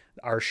endowed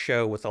our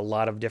show with a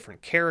lot of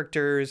different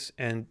characters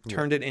and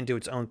turned it into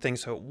its own thing.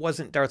 So it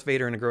wasn't Darth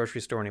Vader in a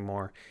grocery store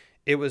anymore.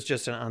 It was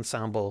just an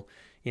ensemble,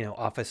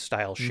 office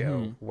style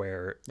show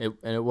where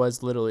it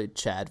was literally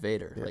Chad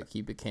Vader. Yeah. Like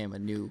he became a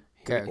new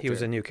character. He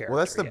was a new character.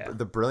 Well, that's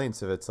the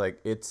brilliance of it. It's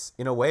like it's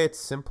in a way it's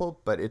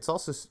simple, but it's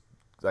also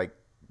like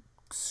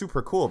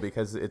super cool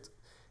because it's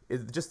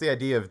just the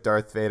idea of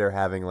Darth Vader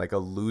having like a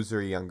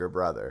loser younger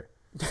brother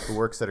who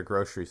works at a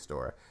grocery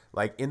store.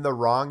 Like in the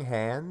wrong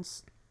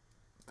hands,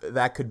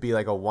 that could be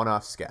like a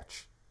one-off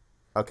sketch.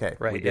 Okay,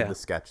 right, we did the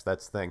sketch.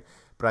 That's the thing.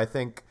 But I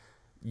think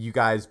you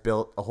guys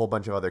built a whole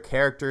bunch of other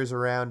characters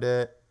around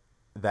it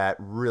that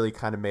really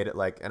kind of made it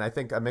like, and I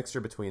think a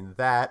mixture between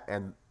that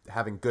and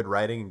having good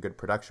writing and good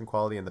production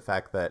quality and the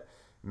fact that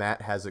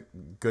Matt has a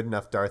good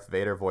enough Darth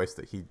Vader voice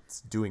that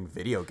he's doing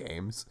video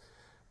games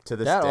to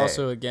this day. That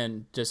also,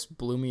 again, just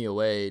blew me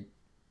away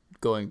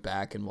going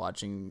back and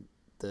watching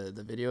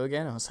the video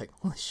again. I was like,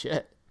 holy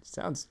shit,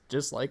 sounds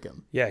just like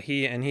him. Yeah,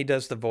 he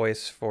does the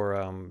voice for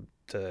a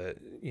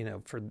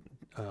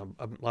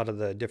lot of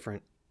the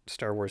different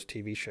Star Wars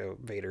TV show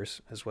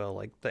Vaders as well,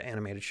 like the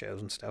animated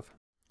shows and stuff.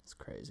 It's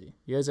crazy.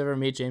 You guys ever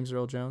meet James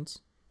Earl Jones?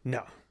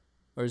 No.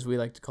 Or as we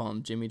like to call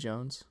him, Jimmy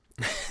Jones.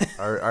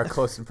 our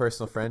close and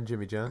personal friend,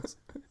 Jimmy Jones.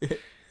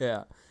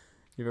 Yeah.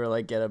 You ever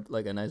like get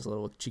a nice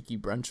little cheeky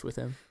brunch with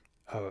him?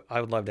 Oh,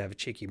 I would love to have a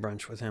cheeky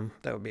brunch with him.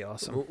 That would be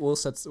awesome. We'll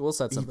set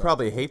something. He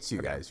probably hates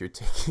you guys. You're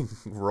taking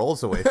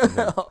roles away from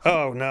him.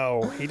 Oh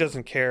no, he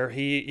doesn't care.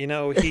 He's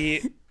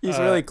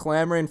really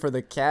clamoring for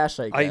the cash,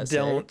 I guess. I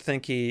don't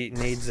think he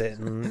needs it.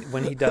 And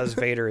when he does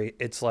Vader,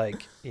 it's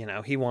like,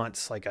 he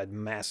wants like a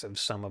massive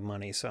sum of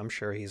money. So I'm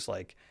sure he's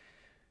like,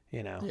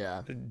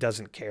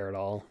 doesn't care at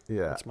all.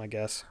 Yeah. That's my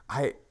guess.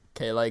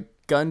 Okay, like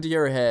gun to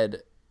your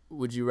head,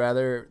 would you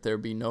rather there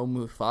be no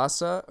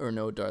Mufasa or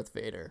no Darth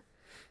Vader?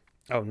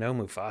 Oh, no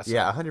Mufasa.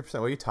 Yeah, 100%.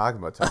 What are you talking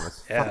about,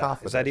 Thomas? Yeah. Fuck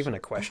off. Is that even a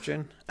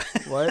question?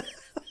 What?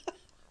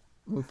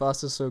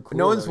 Mufasa's so cool.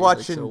 No one's though.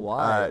 watching so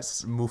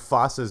wise.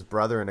 Mufasa's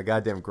brother in a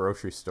goddamn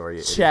grocery store.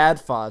 Chad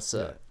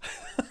Fassa.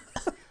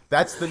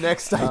 That's the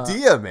next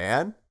idea,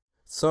 man.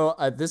 So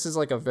this is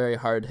like a very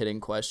hard-hitting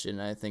question.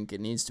 And I think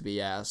it needs to be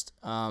asked.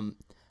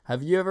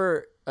 Have you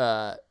ever,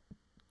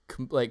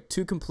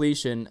 to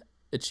completion,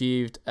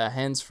 achieved a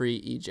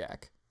hands-free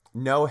ejac?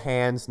 No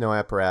hands, no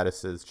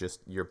apparatuses, just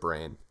your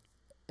brain.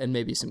 And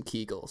maybe some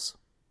Kegels.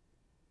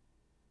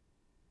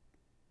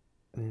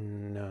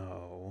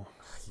 No.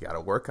 You got to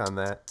work on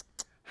that.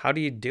 How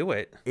do you do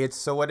it? It's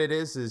so what it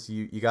is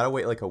you got to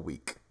wait like a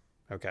week.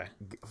 Okay.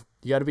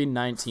 You got to be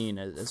 19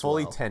 as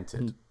fully well.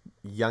 tented,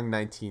 young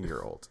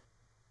 19-year-old,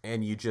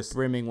 and you just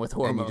brimming with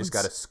hormones. And you just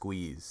got to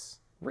squeeze.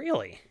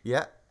 Really?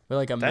 Yeah. Or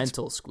like that's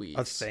mental squeeze.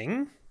 A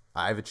thing?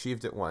 I've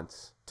achieved it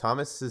once.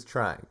 Thomas is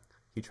trying.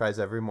 He tries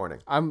every morning.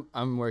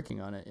 I'm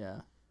working on it. Yeah.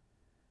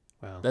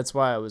 Wow. That's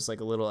why I was like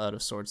a little out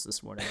of sorts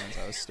this morning as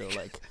I was still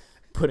like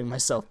putting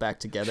myself back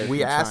together.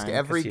 We ask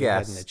every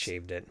guest. Hadn't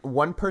achieved it.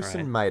 One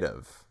person might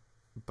have.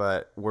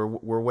 but we're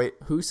wait.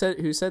 Who said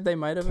they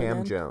might have Cam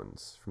again?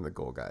 Jones from the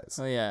Goal Guys.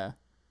 Oh yeah.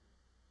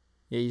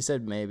 Yeah, you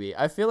said maybe.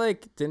 I feel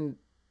like didn't.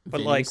 But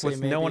Vinny like say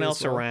with no maybe one as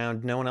else well?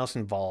 around, no one else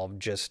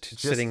involved, just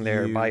Just sitting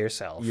there you, by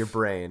yourself, Your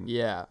brain.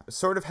 Yeah.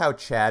 Sort of how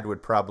Chad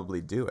would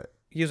probably do it.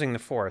 using the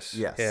Force.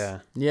 Yes. Yeah.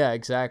 Yeah,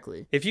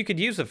 exactly. If you could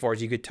use the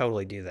Force, you could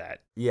totally do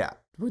that. Yeah.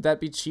 Would that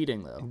be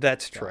cheating though?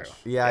 That's true.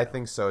 Yeah, I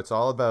think so. It's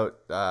all about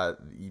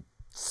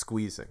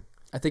squeezing.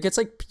 I think it's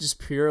like just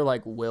pure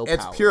like willpower.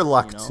 It's pure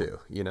luck you know? too,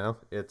 you know?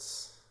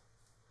 It's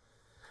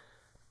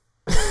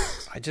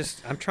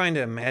I'm trying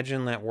to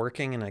imagine that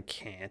working and I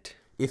can't.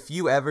 if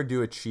you ever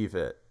do achieve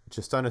it,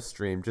 just on a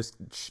stream, just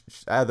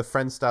the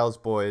Friend Styles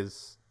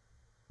boys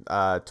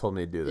told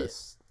me to do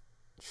this.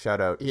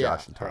 Shout out Yeah.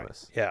 Josh and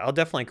Thomas. Yeah, I'll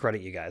definitely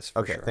credit you guys. For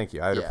Okay, sure. thank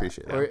you. I would Yeah.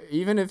 appreciate that. Or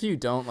even if you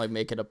don't like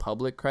make it a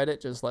public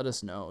credit, just let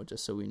us know,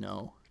 just so we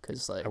know,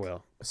 because like I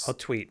will. I'll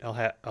tweet. I'll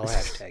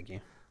hashtag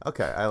you.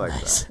 Okay, I like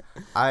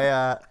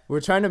that.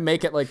 we're trying to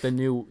make it like the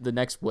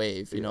next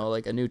wave, you know,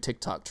 like a new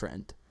TikTok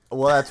trend.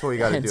 Well, that's what we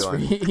got to do.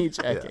 Hands-free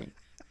e-jacking.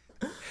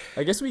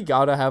 I guess we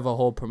gotta have a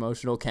whole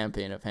promotional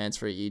campaign of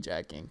hands-free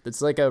e-jacking.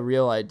 That's like a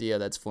real idea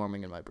that's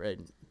forming in my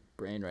brain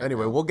right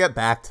Anyway, now. we'll get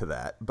back to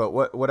that. But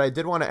what I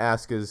did want to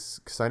ask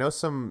is, because I know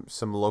some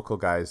local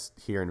guys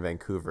here in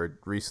Vancouver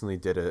recently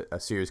did a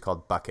series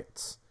called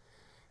Buckets,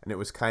 and it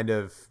was kind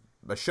of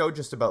a show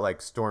just about like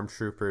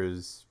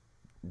stormtroopers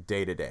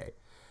day to day.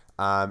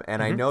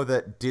 And I know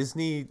that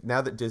Disney,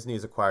 now that Disney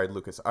has acquired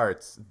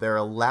LucasArts, they're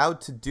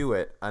allowed to do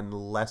it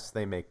unless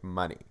they make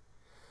money.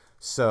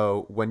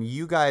 So when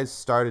you guys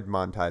started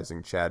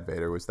monetizing Chad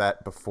Vader, was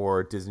that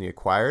before Disney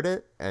acquired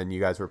it and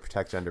you guys were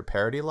protected under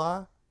parody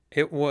law?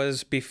 It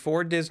was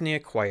before Disney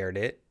acquired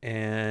it,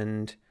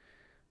 and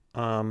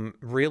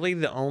really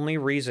the only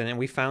reason, and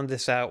we found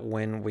this out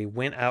when we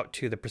went out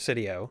to the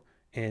Presidio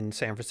in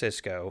San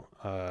Francisco,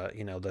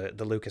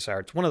 the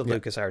LucasArts, one of the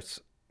LucasArts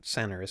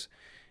centers,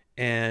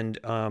 and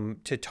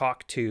to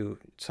talk to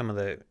some of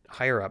the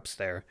higher ups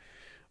there.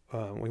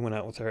 We went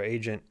out with our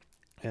agent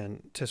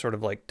and to sort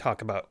of like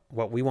talk about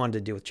what we wanted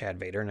to do with Chad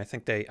Vader, and I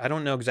think I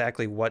don't know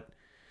exactly what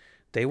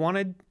they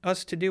wanted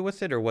us to do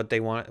with it or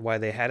why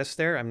they had us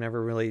there. I've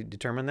never really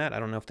determined that. I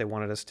don't know if they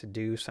wanted us to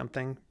do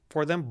something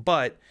for them,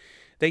 but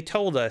they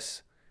told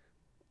us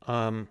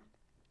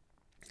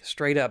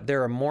straight up,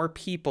 there are more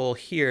people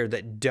here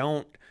that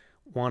don't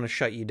want to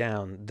shut you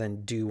down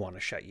than do want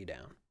to shut you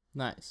down.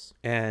 Nice.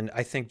 And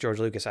I think George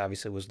Lucas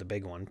obviously was the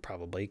big one,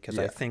 probably, because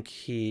Yeah. I think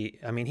he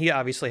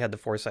obviously had the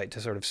foresight to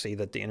sort of see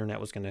that the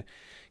internet was going to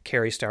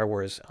carry Star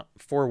Wars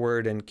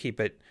forward and keep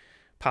it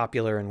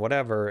popular and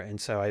whatever. And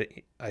so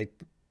I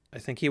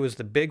think he was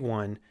the big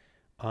one.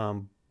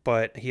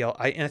 But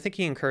I think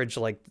he encouraged,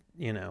 like,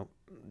 you know,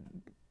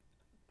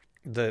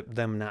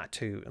 Lucasfilm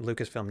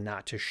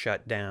not to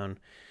shut down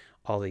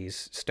all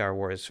these Star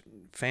Wars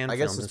fan I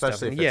films guess and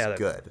especially stuff. if And it's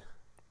good.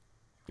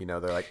 You know,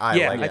 they're like,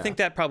 I think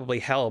that probably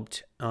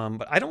helped.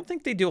 But I don't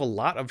think they do a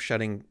lot of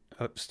shutting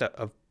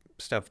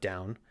stuff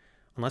down,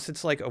 unless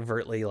it's like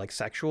overtly like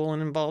sexual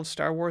and involves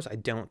Star Wars. I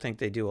don't think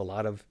they do a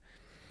lot of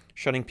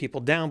shutting people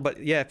down.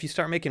 But yeah, if you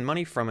start making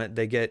money from it,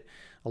 they get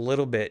a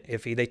little bit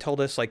iffy. They told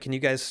us, like, can you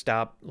guys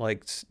stop,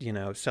 like, you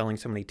know, selling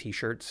so many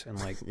T-shirts and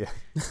like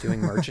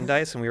doing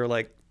merchandise? And we were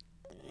like,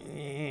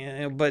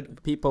 yeah,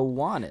 but People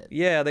want it.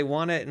 yeah, they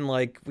want it, and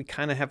like we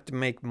kind of have to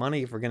make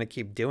money if we're gonna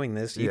keep doing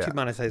this. Yeah. YouTube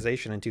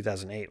monetization in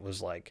 2008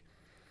 was like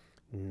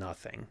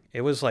nothing.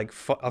 It was like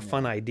a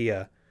fun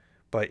idea,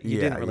 but you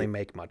didn't really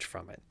make much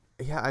from it.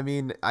 Yeah, I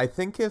mean, I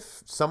think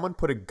if someone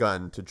put a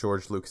gun to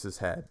George Lucas's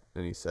head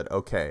and he said,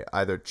 okay,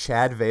 either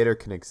Chad Vader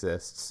can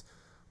exist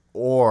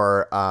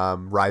or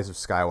Rise of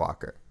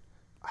Skywalker,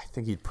 I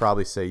think he'd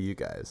probably say you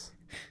guys.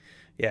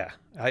 Yeah,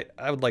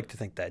 I would like to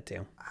think that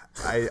too.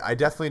 I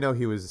definitely know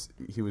he was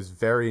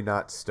very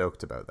not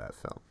stoked about that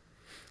film.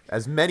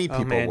 As many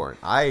people man. weren't.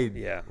 I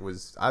Yeah.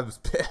 was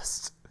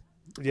pissed.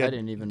 Yeah, I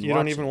didn't even You don't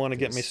watch even it want to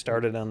get me because-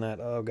 started on that.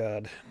 Oh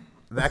God.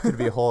 That could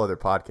be a whole other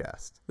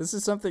podcast. This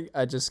is something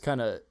I just kind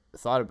of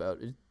thought about.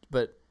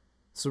 But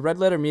so Red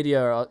Letter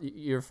Media,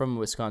 you're from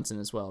Wisconsin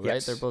as well, right?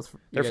 Yes. They're both.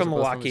 They're you guys from are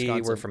both Milwaukee. We're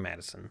Wisconsin. from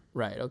Madison.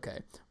 Right. Okay.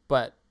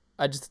 But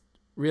I just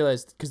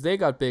realized because they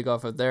got big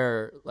off of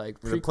their like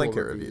The prequel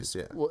Plinkett reviews, reviews,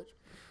 yeah.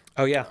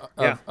 Oh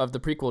yeah, of the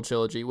prequel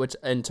trilogy, which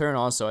in turn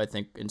also I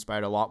think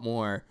inspired a lot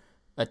more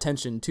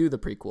attention to the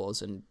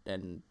prequels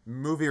and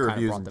Movie kind of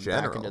reviews brought in them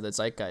general. back into the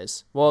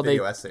zeitgeist. Well,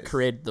 Video they essays.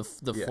 created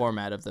the Yeah.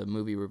 format of the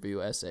movie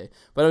review essay.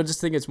 But I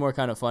just think it's more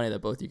kind of funny that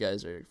both you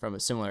guys are from a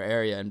similar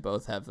area and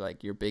both have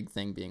like your big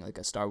thing being like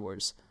a Star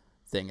Wars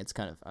thing. It's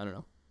kind of, I don't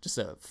know, just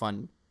a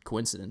fun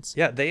coincidence.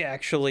 Yeah, they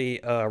actually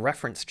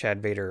reference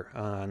Chad Vader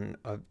on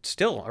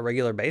still a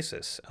regular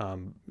basis.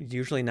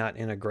 Usually not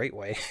in a great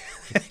way.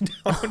 They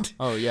don't.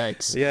 Oh,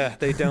 yikes. Yeah,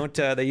 they don't.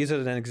 They use it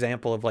as an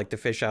example of like the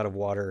fish out of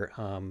water,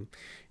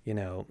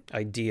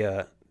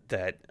 idea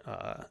that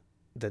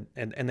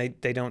and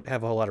they don't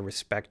have a whole lot of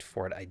respect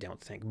for it, I don't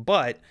think.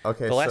 But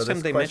Okay, the last so time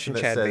this they question mentioned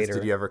that Chad says, Vader,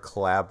 did you ever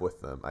collab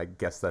with them? I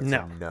guess that's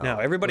no, a no. no.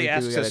 Everybody We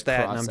asks gotta us that,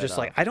 and cross I'm that just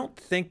like, off. I don't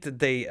think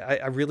that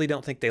I really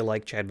don't think they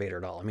like Chad Vader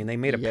at all. I mean, they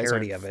made a You guys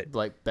parody aren't, of it.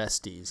 like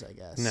besties, I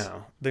guess.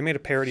 No, they made a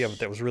parody of it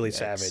that was really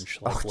Yikes. savage,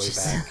 like way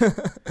jeez.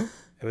 back.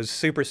 It was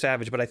super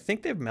savage, but I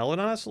think they've mellowed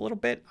on us a little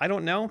bit. I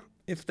don't know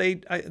if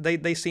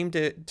they seem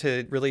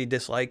to really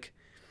dislike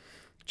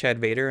Chad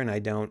Vader, and I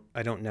don't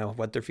know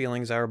what their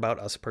feelings are about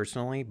us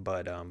personally,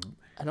 but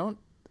I don't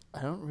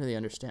really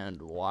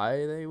understand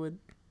why they would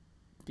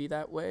be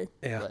that way.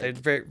 yeah,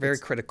 Like, they're very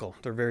critical.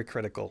 They're very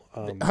critical.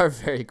 they are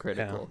very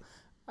critical.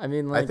 I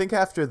mean, like, I think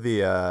after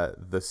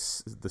the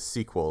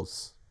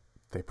sequels,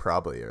 they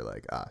probably are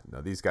like,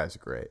 no, these guys are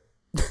great.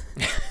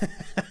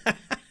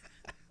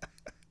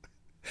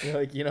 you're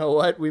like, you know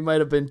what? We might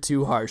have been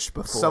too harsh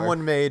before.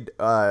 Someone made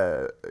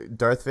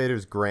Darth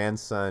Vader's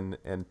grandson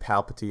and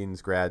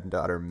Palpatine's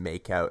granddaughter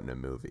make out in a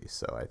movie,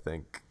 so I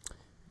think.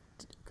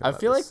 I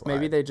feel like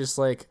maybe they just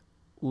like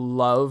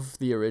love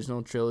the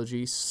original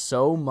trilogy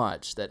so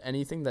much that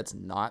anything that's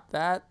not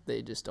that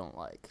they just don't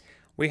like.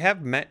 We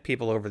have met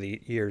people over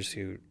the years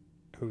who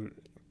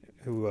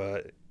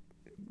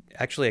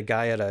actually a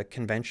guy at a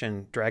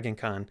convention, Dragon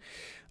Con,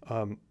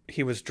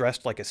 he was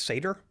dressed like a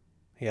satyr.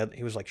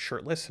 He was like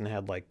shirtless and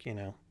had like,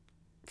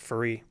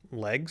 furry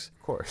legs.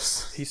 Of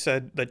course. He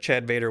said that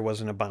Chad Vader was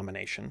an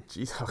abomination.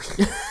 Jeez,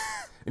 okay.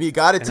 And you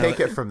got to take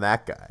it from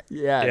that guy.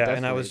 Yeah, Yeah,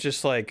 and I was definitely.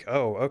 just like,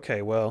 oh,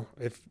 okay, well,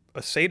 if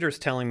a satyr's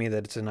telling me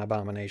that it's an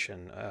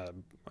abomination,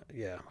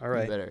 yeah, all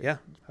right, better yeah,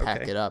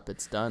 pack okay. it up.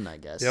 It's done, I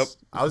guess. Yep.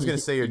 I was going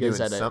to say you're You guys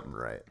doing had a- something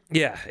right.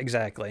 Yeah,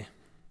 exactly.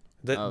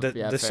 The Oh, the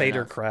yeah, the fair satyr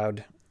enough.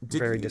 crowd Did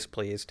very you-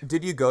 displeased.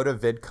 Did you go to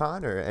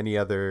VidCon or any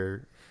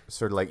other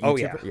sort of like Oh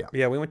YouTube?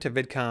 yeah, we went to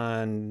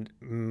VidCon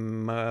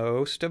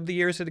most of the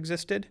years it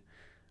existed.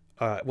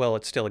 Well,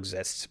 it still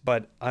exists,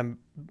 but I'm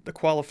the But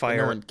qualifier.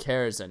 no one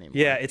cares anymore.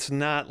 Yeah, it's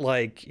not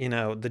like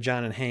the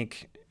John and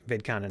Hank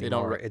VidCon anymore.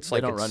 don't ru- it's they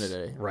like don't it's, run it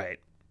anymore. right.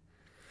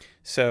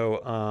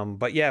 So,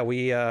 but yeah,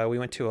 we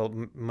went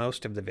to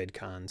most of the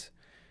VidCons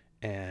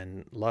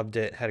and loved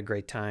it. Had a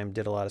great time.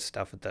 Did a lot of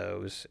stuff at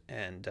those.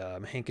 And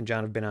Hank and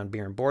John have been on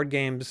Beer and Board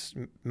Games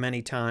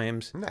many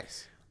times.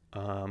 Nice.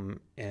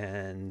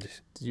 And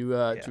Do you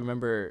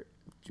remember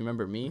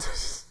me?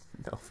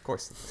 No, of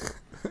course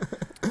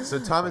not. So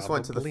Thomas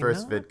went to the Probably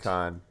first not.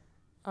 VidCon.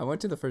 I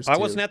went to the first. I two.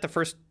 wasn't at the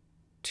first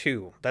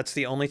two. That's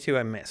the only two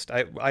I missed.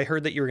 I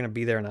heard that you were going to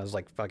be there, and I was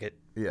like, fuck it.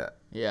 Yeah.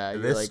 Yeah,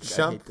 you're This like, I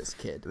chump- hate this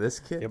kid. This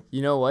kid? Yep.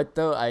 You know what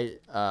though?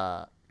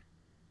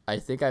 I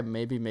think I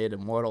maybe made a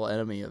mortal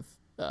enemy of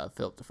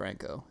Philip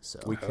DeFranco. So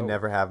We can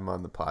never have him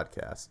on the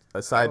podcast.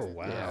 Aside Oh,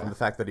 wow. from the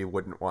fact that he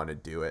wouldn't want to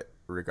do it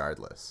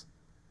regardless.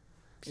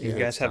 You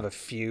guys have a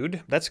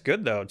feud. That's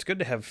good though. It's good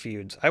to have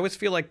feuds. I always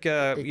feel like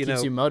it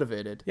keeps you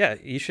motivated. yeah,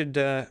 you should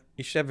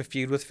have a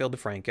feud with Phil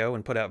DeFranco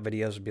and put out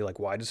videos and be like,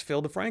 why does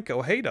Phil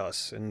DeFranco hate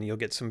us? And you'll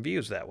get some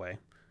views that way.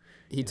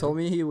 He told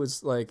me he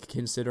was like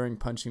considering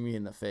punching me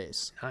in the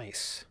face.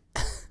 Nice.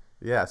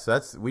 Yeah, so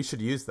we should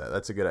use that.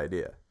 That's a good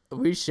idea.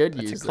 We should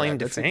That's use a claim that.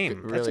 to That's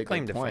fame. really That's a good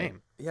claim to point.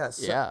 fame. Yeah.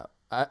 So,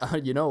 Yeah.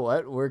 You know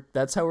what?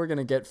 That's how we're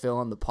gonna get Phil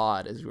on the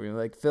pod. Is we're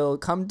like, Phil,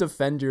 come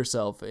defend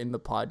yourself in the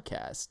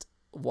podcast.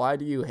 Why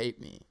do you hate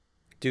me?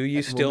 Do you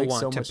we'll still make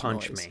want so to much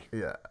punch noise. me?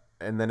 Yeah.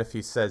 And then if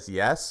he says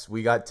yes,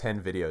 we got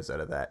 10 videos out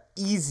of that.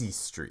 Easy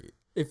street.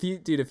 If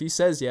he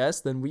says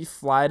yes, then we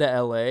fly to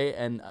LA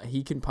and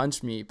he can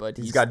punch me, but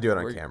He's got to do it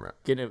on we're camera.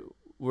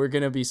 We're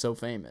gonna be so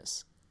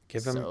famous.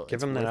 Give him So give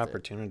it's him that worth it.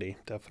 opportunity,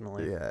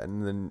 definitely. Yeah.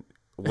 And then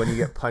when you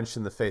get punched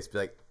in the face, be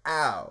like,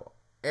 ow,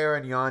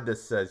 Aaron Yonda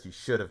says you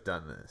should have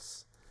done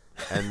this.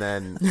 And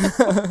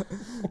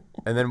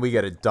then we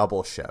get a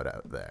double shout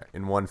out there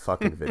in one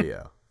fucking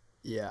video.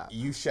 Yeah.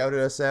 You shouted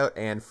us out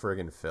and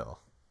friggin' Phil.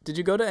 Did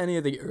you go to any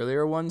of the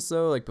earlier ones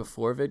though, like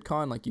before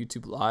VidCon, like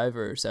YouTube Live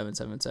or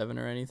 777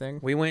 or anything?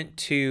 We went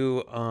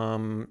to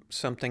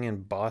something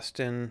in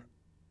Boston.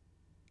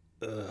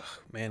 Ugh,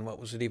 man, what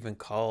was it even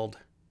called?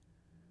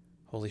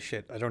 Holy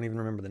shit, I don't even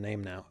remember the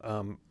name now.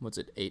 What's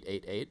it,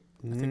 888?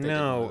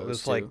 No, it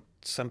was like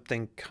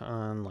something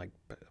con, like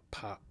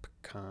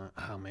popcorn.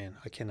 Oh man,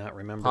 I cannot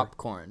remember.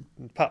 Popcorn.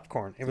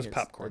 Popcorn. It was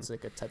popcorn. It's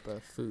like a type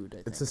of food, I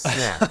think. It's a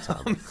snack,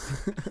 Tom.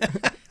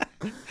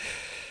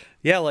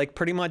 Yeah, like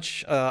pretty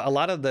much a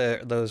lot of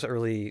those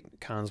early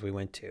cons we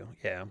went to.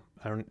 Yeah,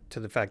 I don't to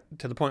the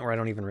point where I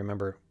don't even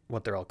remember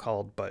what they're all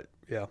called. But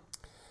yeah,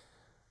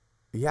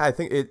 Yeah, I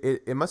think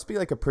it must be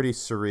like a pretty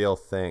surreal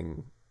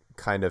thing,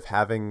 kind of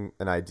having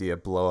an idea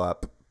blow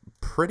up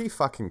pretty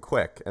fucking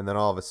quick, and then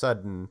all of a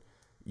sudden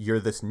you're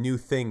this new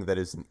thing that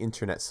is an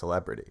internet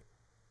celebrity.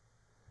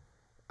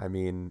 I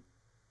mean,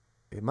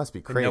 it must be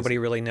and crazy. nobody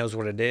really knows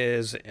what it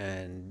is,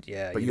 and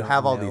yeah, But you don't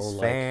have all know, these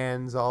like-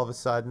 fans all of a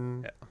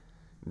sudden. Yeah.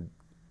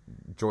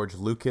 George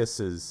Lucas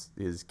is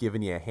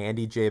giving you a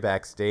handy J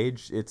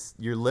backstage.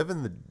 You're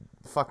living the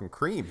fucking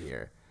cream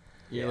here.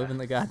 You're living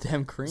the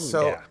goddamn cream.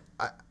 So,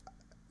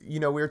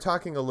 Yeah. we were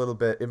talking a little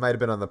bit. It might have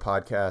been on the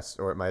podcast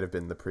or it might have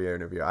been the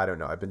pre-interview. I don't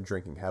know. I've been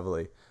drinking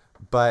heavily,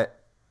 but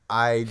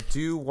I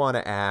do want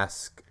to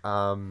ask,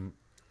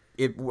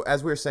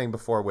 as we were saying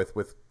before,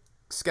 with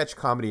sketch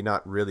comedy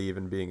not really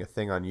even being a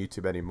thing on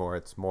YouTube anymore,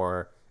 it's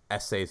more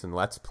essays and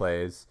Let's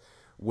Plays.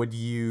 Would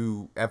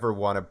you ever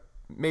want to,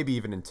 maybe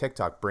even in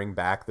TikTok, bring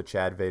back the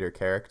Chad Vader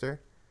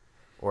character?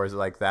 Or is it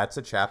like, that's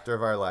a chapter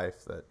of our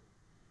life that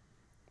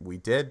we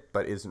did,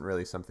 but isn't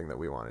really something that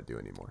we want to do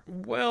anymore?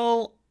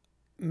 Well,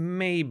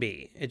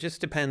 maybe. It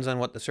just depends on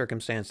what the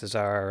circumstances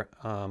are.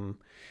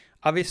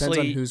 Obviously,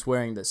 Depends on who's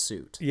wearing the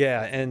suit.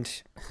 yeah,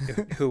 and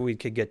who we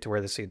could get to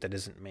wear the suit that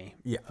isn't me.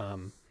 Yeah.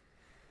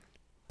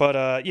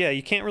 But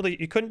you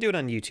couldn't do it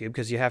on YouTube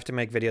because you have to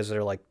make videos that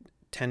are like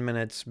 10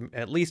 minutes,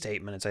 at least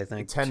 8 minutes, I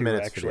think, 10 to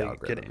minutes for the actually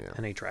algorithm, get yeah.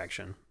 any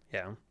traction.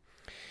 Yeah.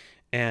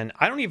 And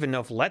I don't even know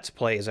if Let's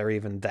Plays are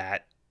even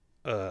that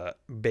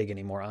big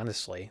anymore,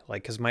 honestly.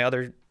 Like, because my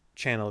other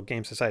channel,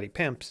 Game Society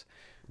Pimps,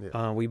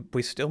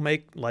 we still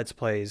make Let's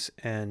Plays,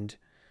 and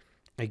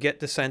I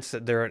get the sense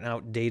that they're an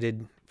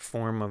outdated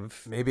form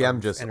of Maybe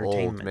I'm just old.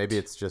 entertainment. Maybe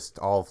it's just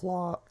all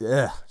vlog.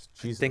 Ugh,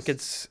 Jesus. I think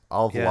it's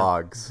all yeah.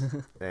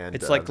 vlogs. And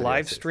It's like video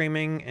live essays.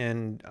 streaming,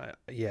 and I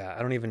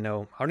don't even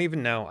know.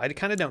 I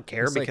kind of don't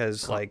care It's like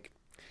because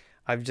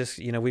I've just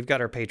we've got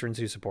our patrons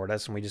who support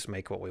us, and we just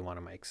make what we want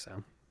to make.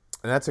 So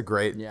And that's a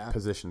great Yeah.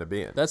 position to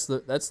be in. That's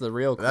the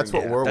real. That's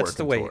cream. what we're that's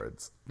the working way.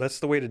 towards. That's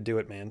the way to do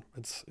it, man.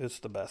 It's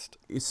the best.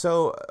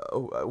 So,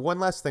 one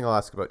last thing I'll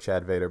ask about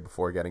Chad Vader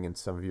before getting into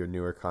some of your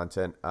newer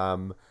content.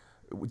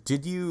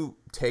 Did you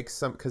take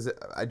some? Because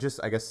I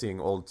guess seeing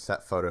old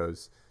set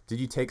photos. Did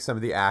you take some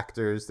of the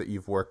actors that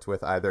you've worked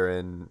with either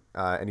in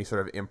any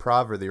sort of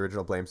improv or the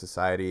original Blame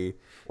Society,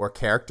 or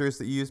characters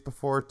that you used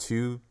before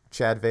to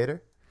Chad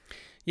Vader?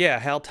 Yeah,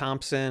 Hal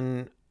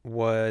Thompson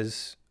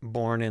was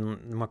born in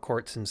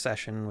McCourt's in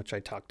Session, which I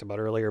talked about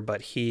earlier,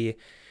 but we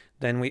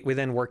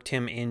then worked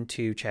him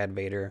into Chad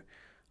Vader.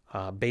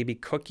 Baby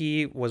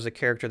Cookie was a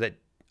character that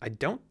I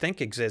don't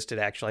think existed,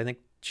 actually. I think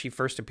she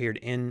first appeared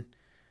in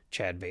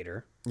Chad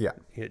Vader. Yeah.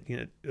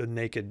 A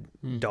naked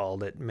doll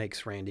that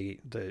makes Randy,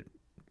 the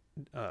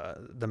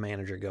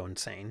manager, go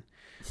insane.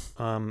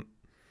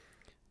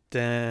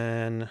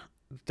 Then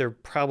there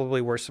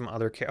probably were some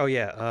other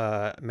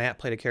Matt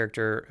played a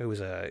character who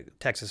was a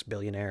Texas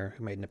billionaire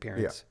who made an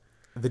appearance.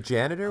 The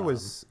janitor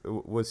was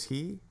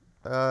he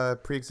a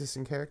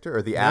pre-existing character,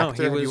 or the No,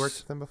 actor? he Had you was- worked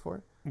with him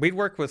before? We'd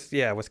worked with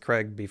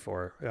Craig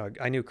before.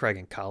 I knew Craig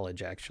in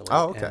college, actually.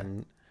 Oh, okay.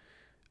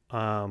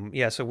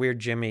 And so Weird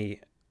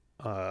Jimmy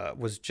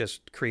was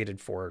just created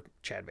for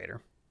Chad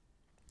Vader.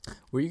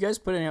 Were you guys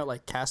putting out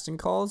like casting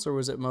calls, or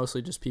was it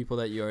mostly just people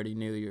that you already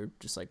knew you were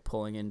just like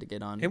pulling in to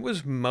get on? It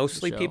was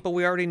mostly show? people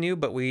we already knew,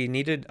 but we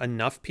needed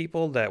enough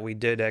people that we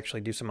did actually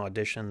do some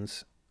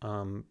auditions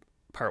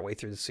partway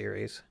through the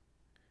series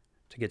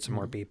to get some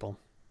more people.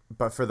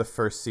 But for the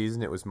first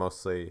season, it was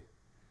mostly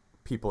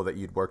people that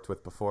you'd worked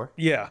with before?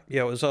 Yeah,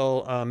 it was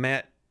all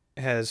Matt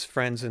has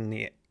friends in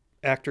the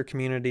actor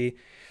community,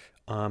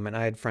 and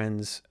I had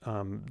friends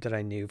that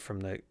I knew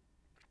from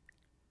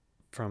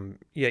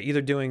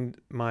either doing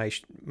my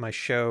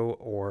show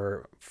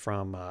or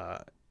from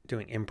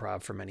doing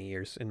improv for many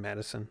years in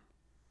Madison.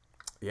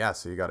 Yeah,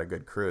 so you got a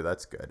good crew.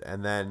 That's good.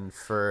 And then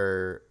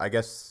for, I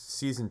guess,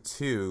 season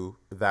 2,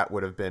 that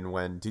would have been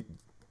when,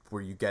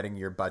 were you getting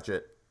your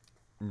budget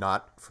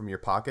not from your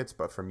pockets,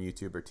 but from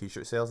YouTube or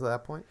t-shirt sales at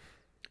that point?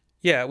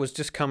 Yeah, it was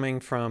just coming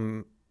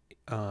from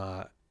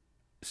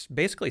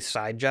basically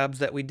side jobs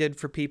that we did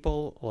for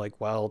people, like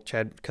while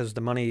Chad, because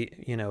the money,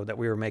 that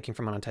we were making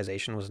from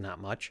monetization was not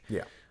much.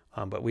 Yeah.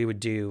 But we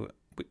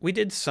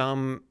did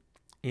some,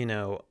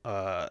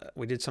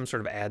 we did some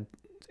sort of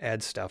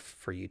ad stuff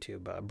for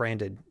YouTube,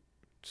 branded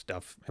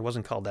stuff. It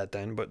wasn't called that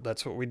then, but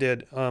that's what we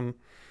did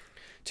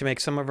to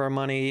make some of our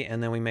money.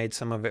 And then we made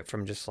some of it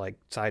from just like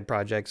side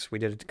projects. We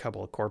did a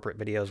couple of corporate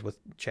videos with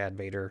Chad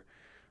Vader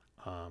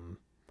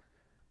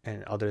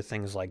and other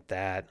things like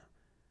that.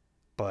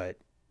 But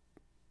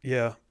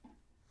yeah.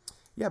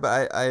 Yeah,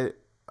 but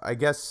I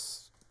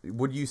guess,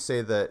 would you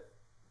say that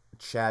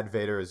Chad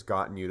Vader has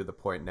gotten you to the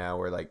point now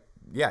where, like,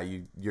 yeah,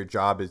 your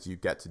job is you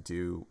get to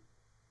do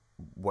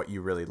what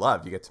you really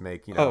love. You get to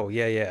make, Oh,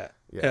 yeah.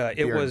 It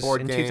beer and was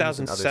board in games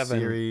and 2007. other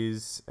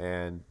series,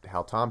 and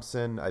Hal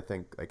Thompson. I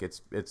think like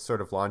it's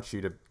sort of launched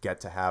you to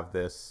get to have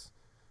this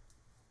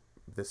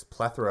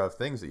plethora of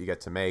things that you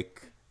get to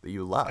make that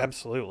you love.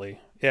 Absolutely.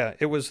 Yeah,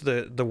 it was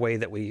the way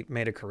that we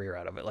made a career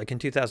out of it. Like in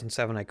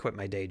 2007, I quit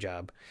my day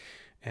job,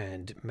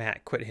 and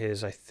Matt quit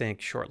his, I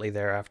think, shortly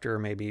thereafter,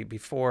 maybe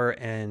before.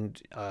 And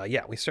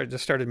we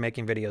started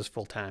making videos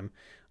full time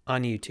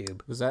on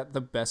YouTube. Was that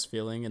the best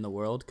feeling in the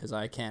world? Because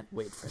I can't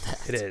wait for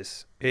that. It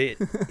is. It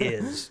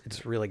is.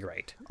 It's really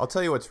great. I'll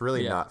tell you what's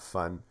really Yeah. not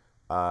fun.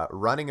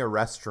 Running a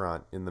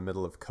restaurant in the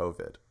middle of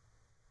COVID.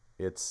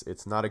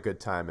 It's not a good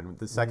time. And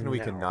the second we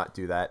can No. not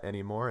do that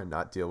anymore and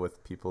not deal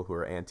with people who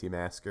are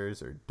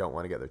anti-maskers or don't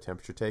want to get their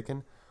temperature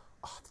taken,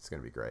 that's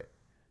going to be great.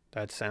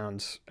 That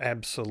sounds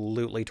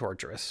absolutely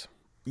torturous.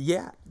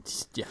 Yeah.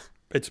 Yeah.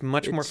 It's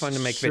much more fun to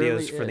make surely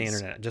videos for the is.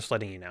 internet, just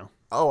letting you know.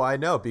 Oh, I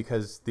know,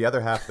 because the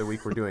other half of the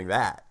week we're doing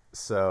that.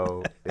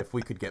 So if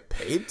we could get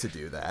paid to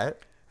do that,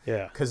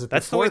 Yeah. 'cause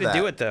that's the way to before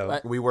do that, it, though.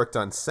 we worked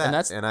on set, And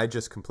that's- and I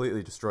just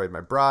completely destroyed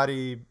my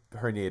body,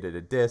 herniated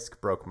a disc,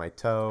 broke my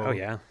toe. Oh,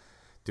 yeah.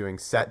 Doing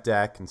set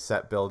deck and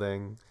set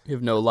building. You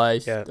have no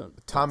life. Yeah.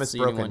 Don't Thomas see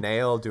broke anyone. a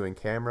nail doing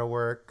camera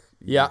work.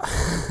 Yeah.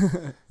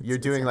 You're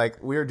doing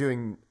we were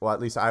doing, well, at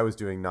least I was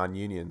doing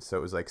non-union. So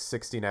it was like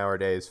 16-hour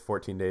days,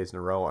 14 days in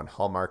a row on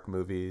Hallmark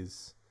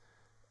movies.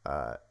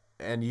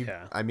 And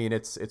Yeah. I mean,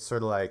 it's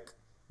sort of like,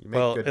 you make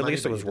Well, good at money,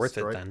 least it but was you worth it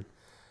destroy- then.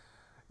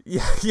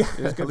 Yeah.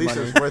 At good least it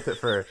money. was worth it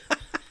for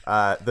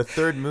the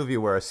third movie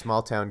where a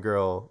small town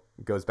girl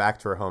goes back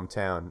to her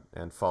hometown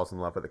and falls in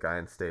love with a guy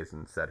and stays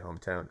in said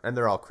hometown. And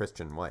they're all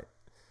Christian white.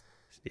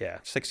 Yeah.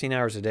 16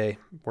 hours a day.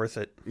 Worth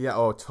it. Yeah,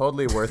 oh,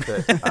 totally worth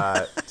it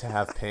to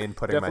have pain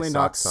putting Definitely my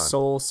not socks on.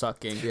 soul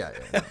sucking. Yeah.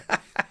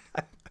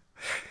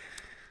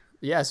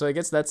 Yeah, so I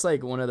guess that's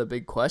like one of the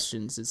big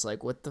questions. It's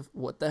like, what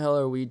the hell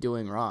are we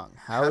doing wrong?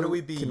 How do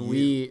we be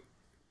you?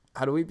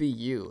 How do we be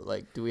you?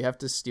 Like, do we have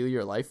to steal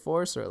your life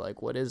force, or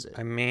like, what is it?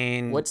 I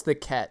mean, What's the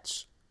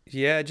catch?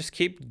 yeah, just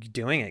keep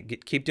doing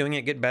it. Keep doing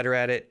it. Get better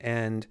at it.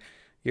 And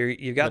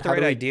you got But the how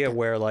do right we- idea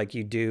where like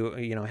you do,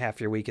 half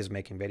your week is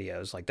making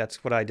videos. Like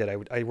that's what I did.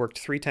 I worked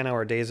 3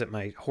 10-hour days at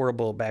my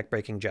horrible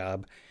backbreaking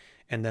job.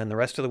 And then the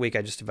rest of the week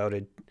I just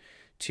devoted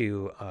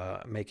to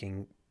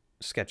making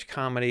sketch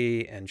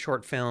comedy and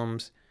short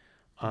films.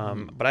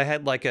 But I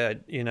had like a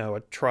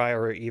try,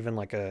 or even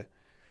like a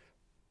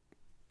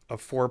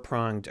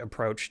 4-pronged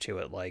approach to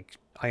it, like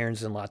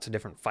irons in lots of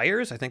different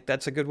fires. I think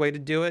that's a good way to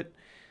do it.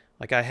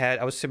 Like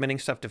I was submitting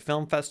stuff to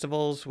film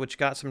festivals, which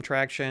got some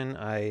traction.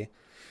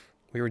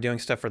 We were doing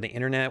stuff for the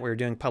internet. We were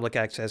doing public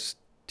access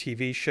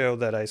TV show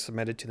that I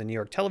submitted to the New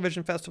York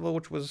Television Festival,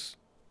 which was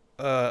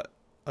a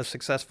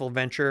successful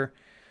venture.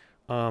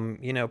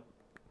 You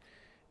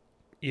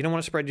don't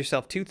want to spread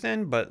yourself too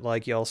thin, but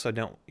like you also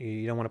don't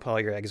want to put all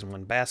your eggs in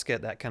one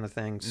basket, that kind of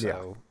thing.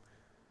 So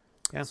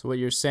Yeah. So what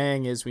you're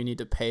saying is we need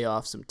to pay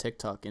off some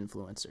TikTok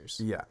influencers.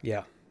 Yeah.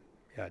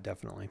 yeah,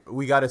 definitely.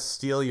 We got to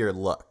steal your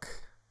look.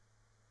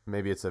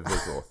 Maybe it's a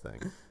visual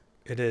thing.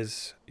 It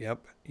is.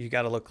 Yep. You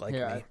got to look like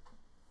Yeah, me.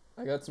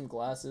 I got some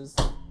glasses.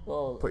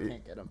 Oh, Put I your-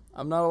 can't get them.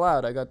 I'm not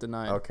allowed. I got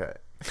denied. Okay.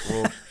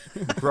 We'll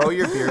grow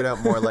your beard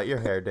out more. Let your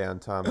hair down,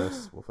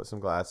 Thomas. We'll put some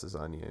glasses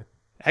on you.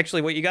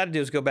 Actually, what you got to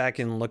do is go back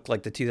and look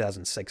like the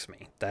 2006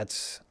 me.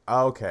 That's.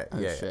 Okay. Oh,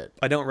 yeah. shit.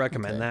 I don't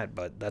recommend Okay. that,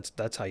 but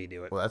that's how you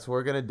do it. Well, that's what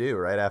we're gonna do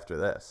right after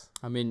this.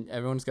 I mean,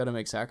 everyone's got to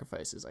make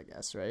sacrifices, I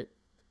guess, right?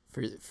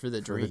 For the For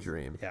dream. the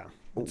dream. Yeah.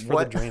 It's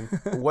for the dream.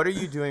 What are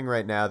you doing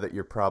right now that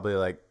you're probably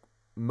like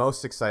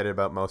most excited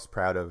about, most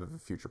proud of a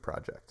future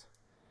project?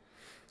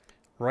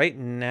 Right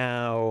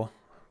now,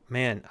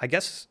 man, I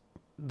guess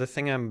the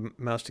thing I'm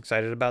most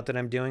excited about that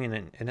I'm doing,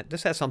 and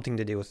this has something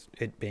to do with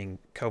it being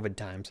COVID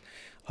times.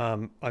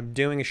 I'm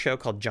doing a show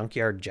called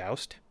Junkyard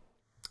Joust.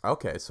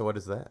 Okay, so what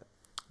is that?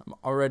 I'm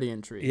already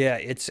intrigued. Yeah,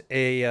 it's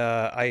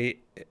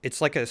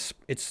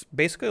it's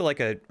basically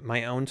like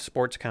my own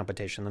sports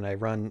competition that I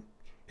run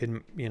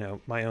in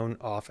my own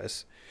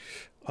office,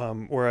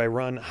 where I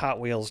run Hot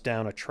Wheels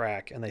down a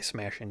track and they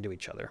smash into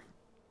each other.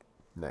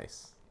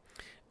 Nice.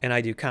 And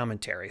I do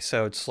commentary,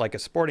 so it's like a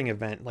sporting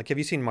event. Like, have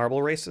you seen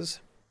marble races?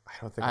 I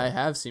don't think I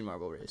have seen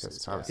marble races.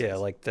 Just Thomas. Yeah,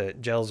 like the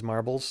Gels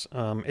marbles.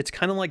 It's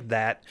kind of like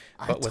that,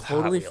 I but with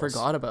totally Hot Wheels.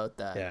 forgot about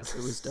that. Yeah. It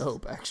was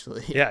dope,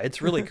 actually. Yeah,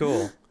 it's really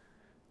cool.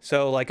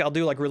 So like I'll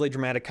do like really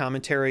dramatic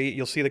commentary.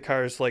 You'll see the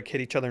cars like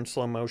hit each other in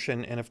slow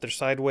motion, and if they're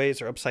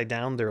sideways or upside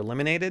down, they're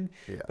eliminated.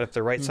 Yeah. But if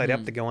they're right side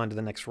up, they go on to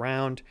the next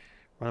round.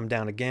 Run them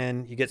down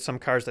again. You get some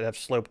cars that have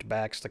sloped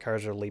backs. The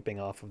cars are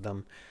leaping off of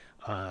them.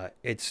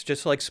 It's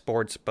just like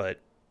sports, but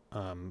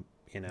Doesn't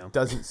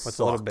with suck.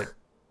 a little bit.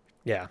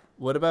 Yeah.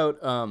 What about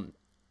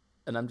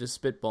and I'm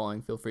just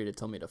spitballing, feel free to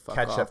tell me to fuck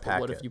Ketchup off. But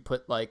what if packet. you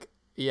put like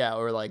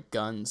or like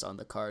guns on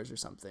the cars or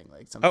something,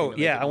 like something Oh to make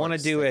yeah, it I more want to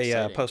do a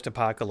exciting,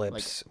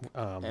 post-apocalypse.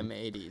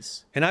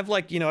 M80s. And I've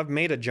I've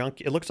made a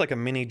junk. It looks like a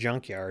mini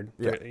junkyard.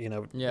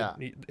 Yeah. Yeah.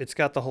 It's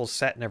got the whole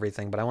set and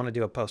everything, but I want to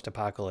do a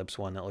post-apocalypse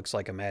one that looks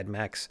like a Mad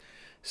Max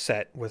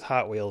set with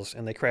Hot Wheels,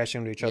 and they crash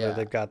into each other. Yeah.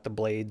 They've got the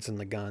blades and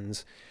the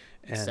guns,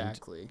 and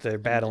Exactly. they're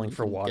battling And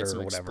for you can water get some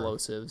or whatever.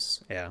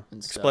 explosives. Yeah,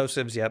 and stuff.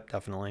 explosives. Yep,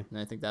 definitely. And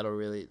I think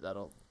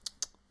that'll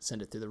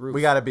send it through the roof.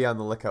 We got to be on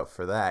the lookout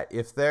for that.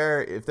 If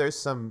there's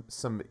some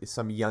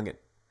youngin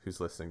who's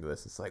listening to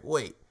this, it's like,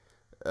 wait,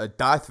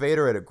 Darth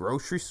Vader at a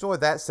grocery store?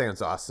 That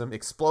sounds awesome.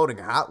 Exploding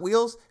Hot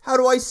Wheels? How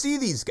do I see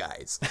these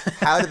guys?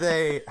 How do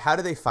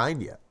they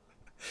find you?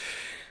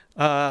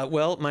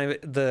 Well,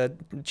 the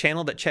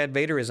channel that Chad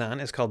Vader is on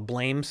is called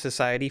Blame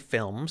Society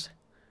Films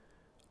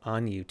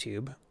on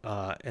YouTube,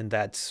 and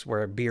that's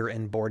where Beer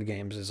and Board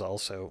Games is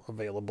also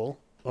available.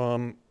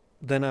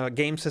 Then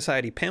Game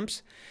Society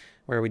Pimps,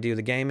 where we do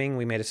the gaming.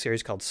 We made a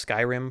series called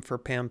Skyrim for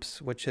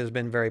Pimps, which has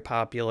been very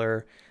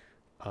popular.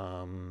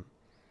 In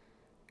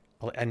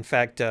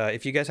fact,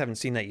 if you guys haven't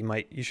seen that,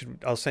 you should.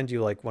 I'll send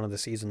you like one of the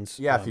seasons.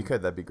 Yeah, if you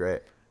could, that'd be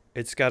great.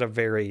 It's got a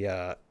very,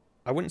 I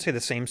wouldn't say the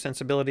same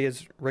sensibility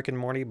as Rick and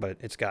Morty, but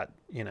it's got,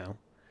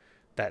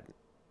 that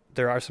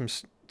there are some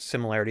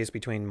similarities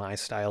between my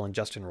style and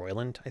Justin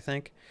Roiland, I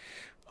think.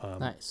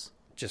 Nice.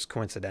 Just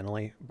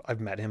coincidentally, I've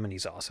met him and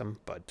he's awesome.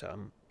 But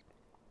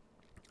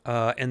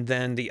and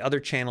then the other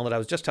channel that I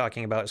was just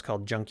talking about is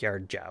called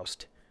Junkyard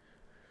Joust,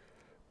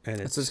 and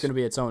It's just going to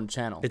be its own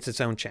channel. It's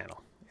its own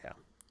channel. Yeah.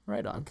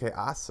 Right on. Okay,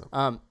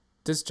 awesome.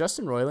 Does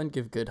Justin Roiland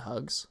give good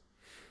hugs?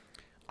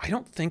 I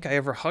don't think I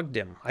ever hugged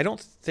him. I don't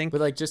think.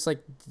 But like just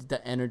like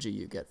the energy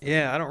you get.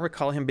 Yeah, I don't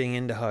recall him being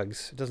into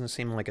hugs. It doesn't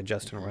seem like a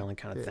Justin Roiland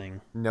kind of thing.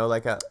 No,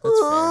 like a fair.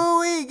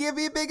 ooh, give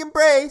me a big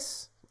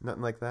embrace.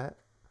 Nothing like that.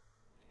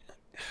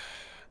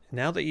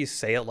 Now that you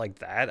say it like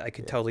that, I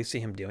could totally see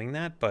him doing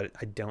that, but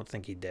I don't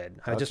think he did.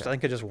 I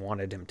think I just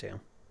wanted him to.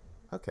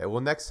 Okay,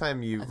 well, next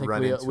time you think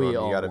run we into him, you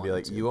all gotta be wanted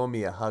like, to. "You owe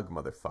me a hug,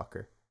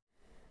 motherfucker."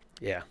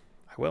 Yeah,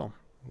 I will.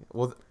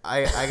 Well,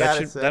 I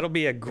gotta say, That'll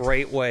be a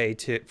great way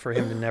for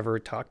him to never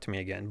talk to me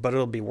again, but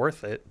it'll be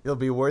worth it. it'll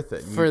be worth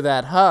it. For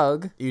that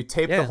hug, You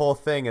tape Yeah. the whole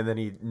thing, and then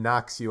he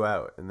knocks you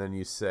out, and then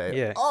you say,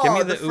 Yeah, "Oh, give me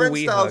the the Friend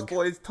ooh-wee Styles hug."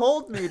 boys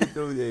told me to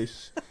do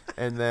this,"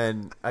 and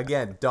then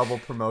again, double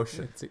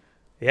promotion.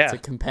 Yeah, it's a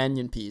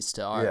companion piece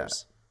to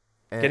ours.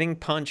 And- getting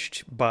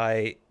punched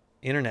by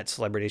internet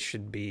celebrities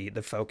should be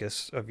the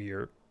focus of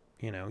your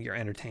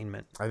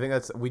entertainment. I think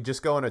we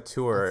just go on a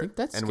tour, I think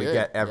that's and we good,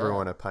 get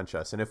everyone yeah. to punch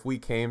us. And if we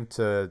came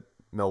to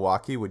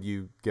Milwaukee, would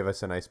you give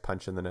us a nice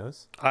punch in the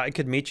nose? I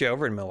could meet you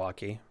over in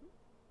Milwaukee.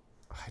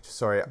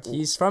 Sorry,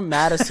 He's from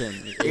Madison.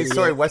 you idiot.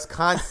 sorry,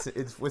 Wisconsin.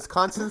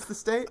 Wisconsin's the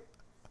state.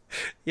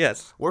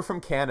 Yes, We're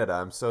from Canada.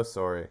 I'm so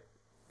sorry.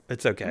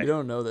 it's okay. You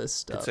don't know this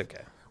stuff. It's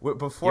okay.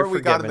 Before You're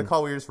we got on the forgiven.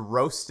 call, we were just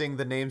roasting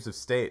the names of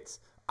states.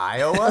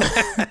 Iowa?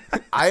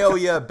 I owe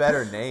you a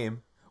better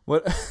name.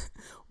 What?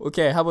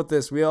 Okay, how about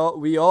this? We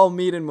all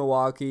meet in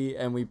Milwaukee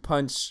and we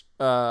punch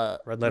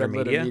Red Letter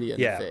Media. in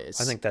Yeah, the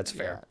face. I think that's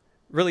fair. Yeah.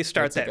 Really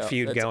start That's that a go.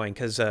 feud That's- going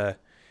because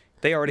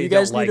they already You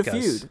guys don't need like a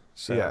us. feud.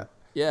 So Yeah.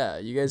 Yeah,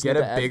 you guys Get need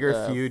a to add, bigger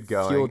feud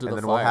fuel going, to and the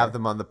then we'll fire. have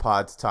them on the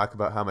pod to talk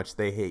about how much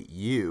they hate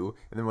you,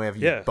 and then we have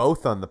you Yeah.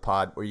 both on the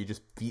pod where you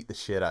just beat the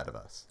shit out of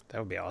us. that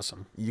would be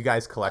awesome. You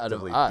guys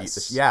collectively beat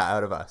us?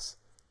 out of us.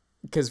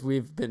 because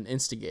we've been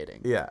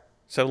instigating. Yeah.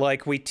 So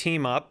like we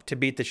team up to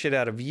beat the shit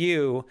out of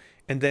you,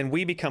 and then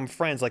we become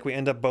friends. Like we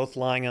end up both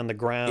lying on the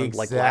ground,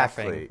 like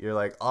Exactly. laughing. You're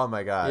like, oh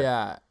my god.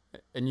 Yeah,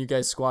 and you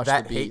guys squash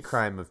That the hate beef.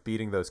 crime of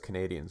beating those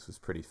Canadians was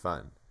pretty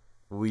fun.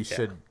 We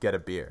should get a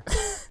beer.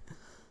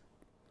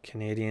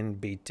 Canadian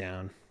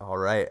beatdown. All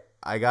right.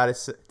 I gotta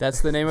say,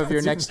 That's the name of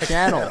your next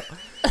channel.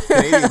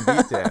 Canadian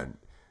beatdown.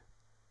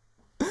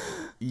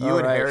 You All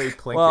and right. Harry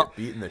Plinkett Well-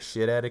 beating the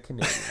shit out of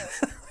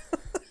Canadians.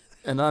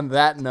 And on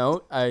that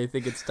note, I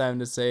think it's time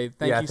to say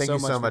thank you so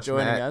much for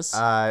joining Matt. us.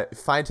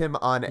 Find him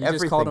on You everything.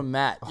 just called him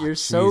Matt. Oh, You're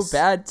so jeez.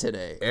 bad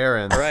today.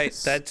 Aaron. All right,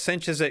 that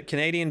cinches it.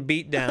 Canadian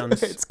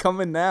beatdowns. It's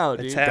coming now,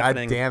 dude. It's God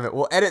happening. damn it.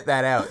 We'll edit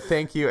that out.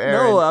 Thank you, Aaron.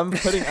 No, I'm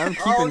keeping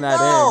oh, that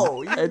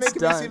no. in. You're It's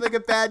making me done. seem like a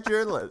bad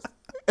journalist.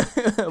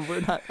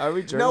 We're not. Are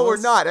we journalists? No,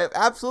 we're not.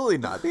 Absolutely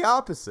not. The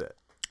opposite.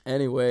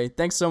 Anyway,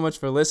 thanks so much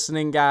for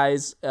listening,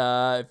 guys.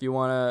 If you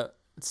want to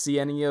see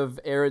any of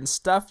Aaron's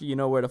stuff, you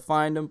know where to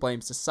find him.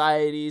 Blame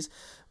Societies,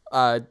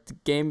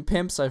 Game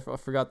Pimps. I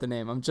forgot the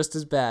name. I'm just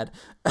as bad.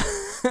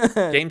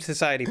 Game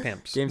Society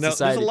Pimps. Game no,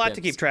 Society there's a lot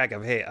to Pimps. keep track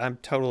of. Hey, I'm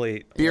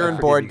totally Beer and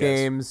forgive board you guys.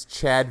 games,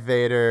 Chad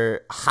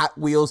Vader, Hot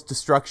Wheels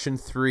Destruction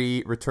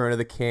 3, Return of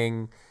the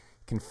King. You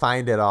can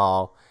find it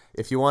all.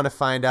 If you want to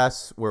find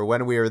us, we're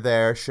When We Are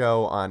There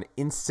show on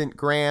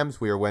Instagrams.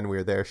 We are When We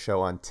Are There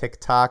show on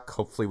TikTok.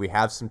 Hopefully we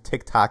have some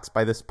TikToks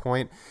by this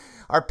point.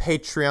 Our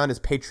Patreon is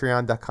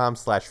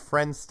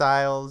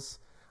patreon.com/friendstyles.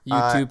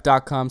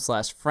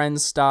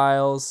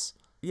 YouTube.com/friendstyles.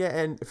 Yeah,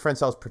 and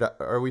Friendstyles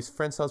are we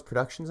Friendstyles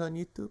Productions on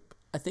YouTube?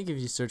 I think if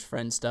you search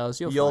Friendstyles,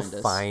 you'll find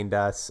us. find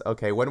us.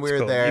 Okay, When We Were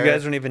Cool. There. You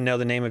guys don't even know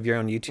the name of your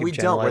own YouTube we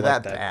channel. don't. I We're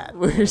like that bad.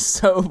 We're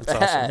so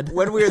bad.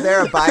 When We Were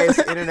There, a biased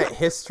internet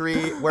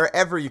history,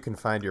 wherever you can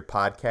find your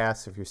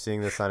podcast, if you're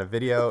seeing this on a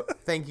video.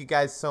 Thank you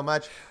guys so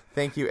much.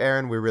 Thank you,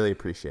 Aaron. We really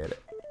appreciate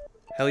it.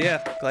 Hell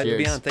yeah. Glad to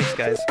be Cheers. on. Thanks,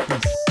 guys.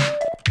 Peace.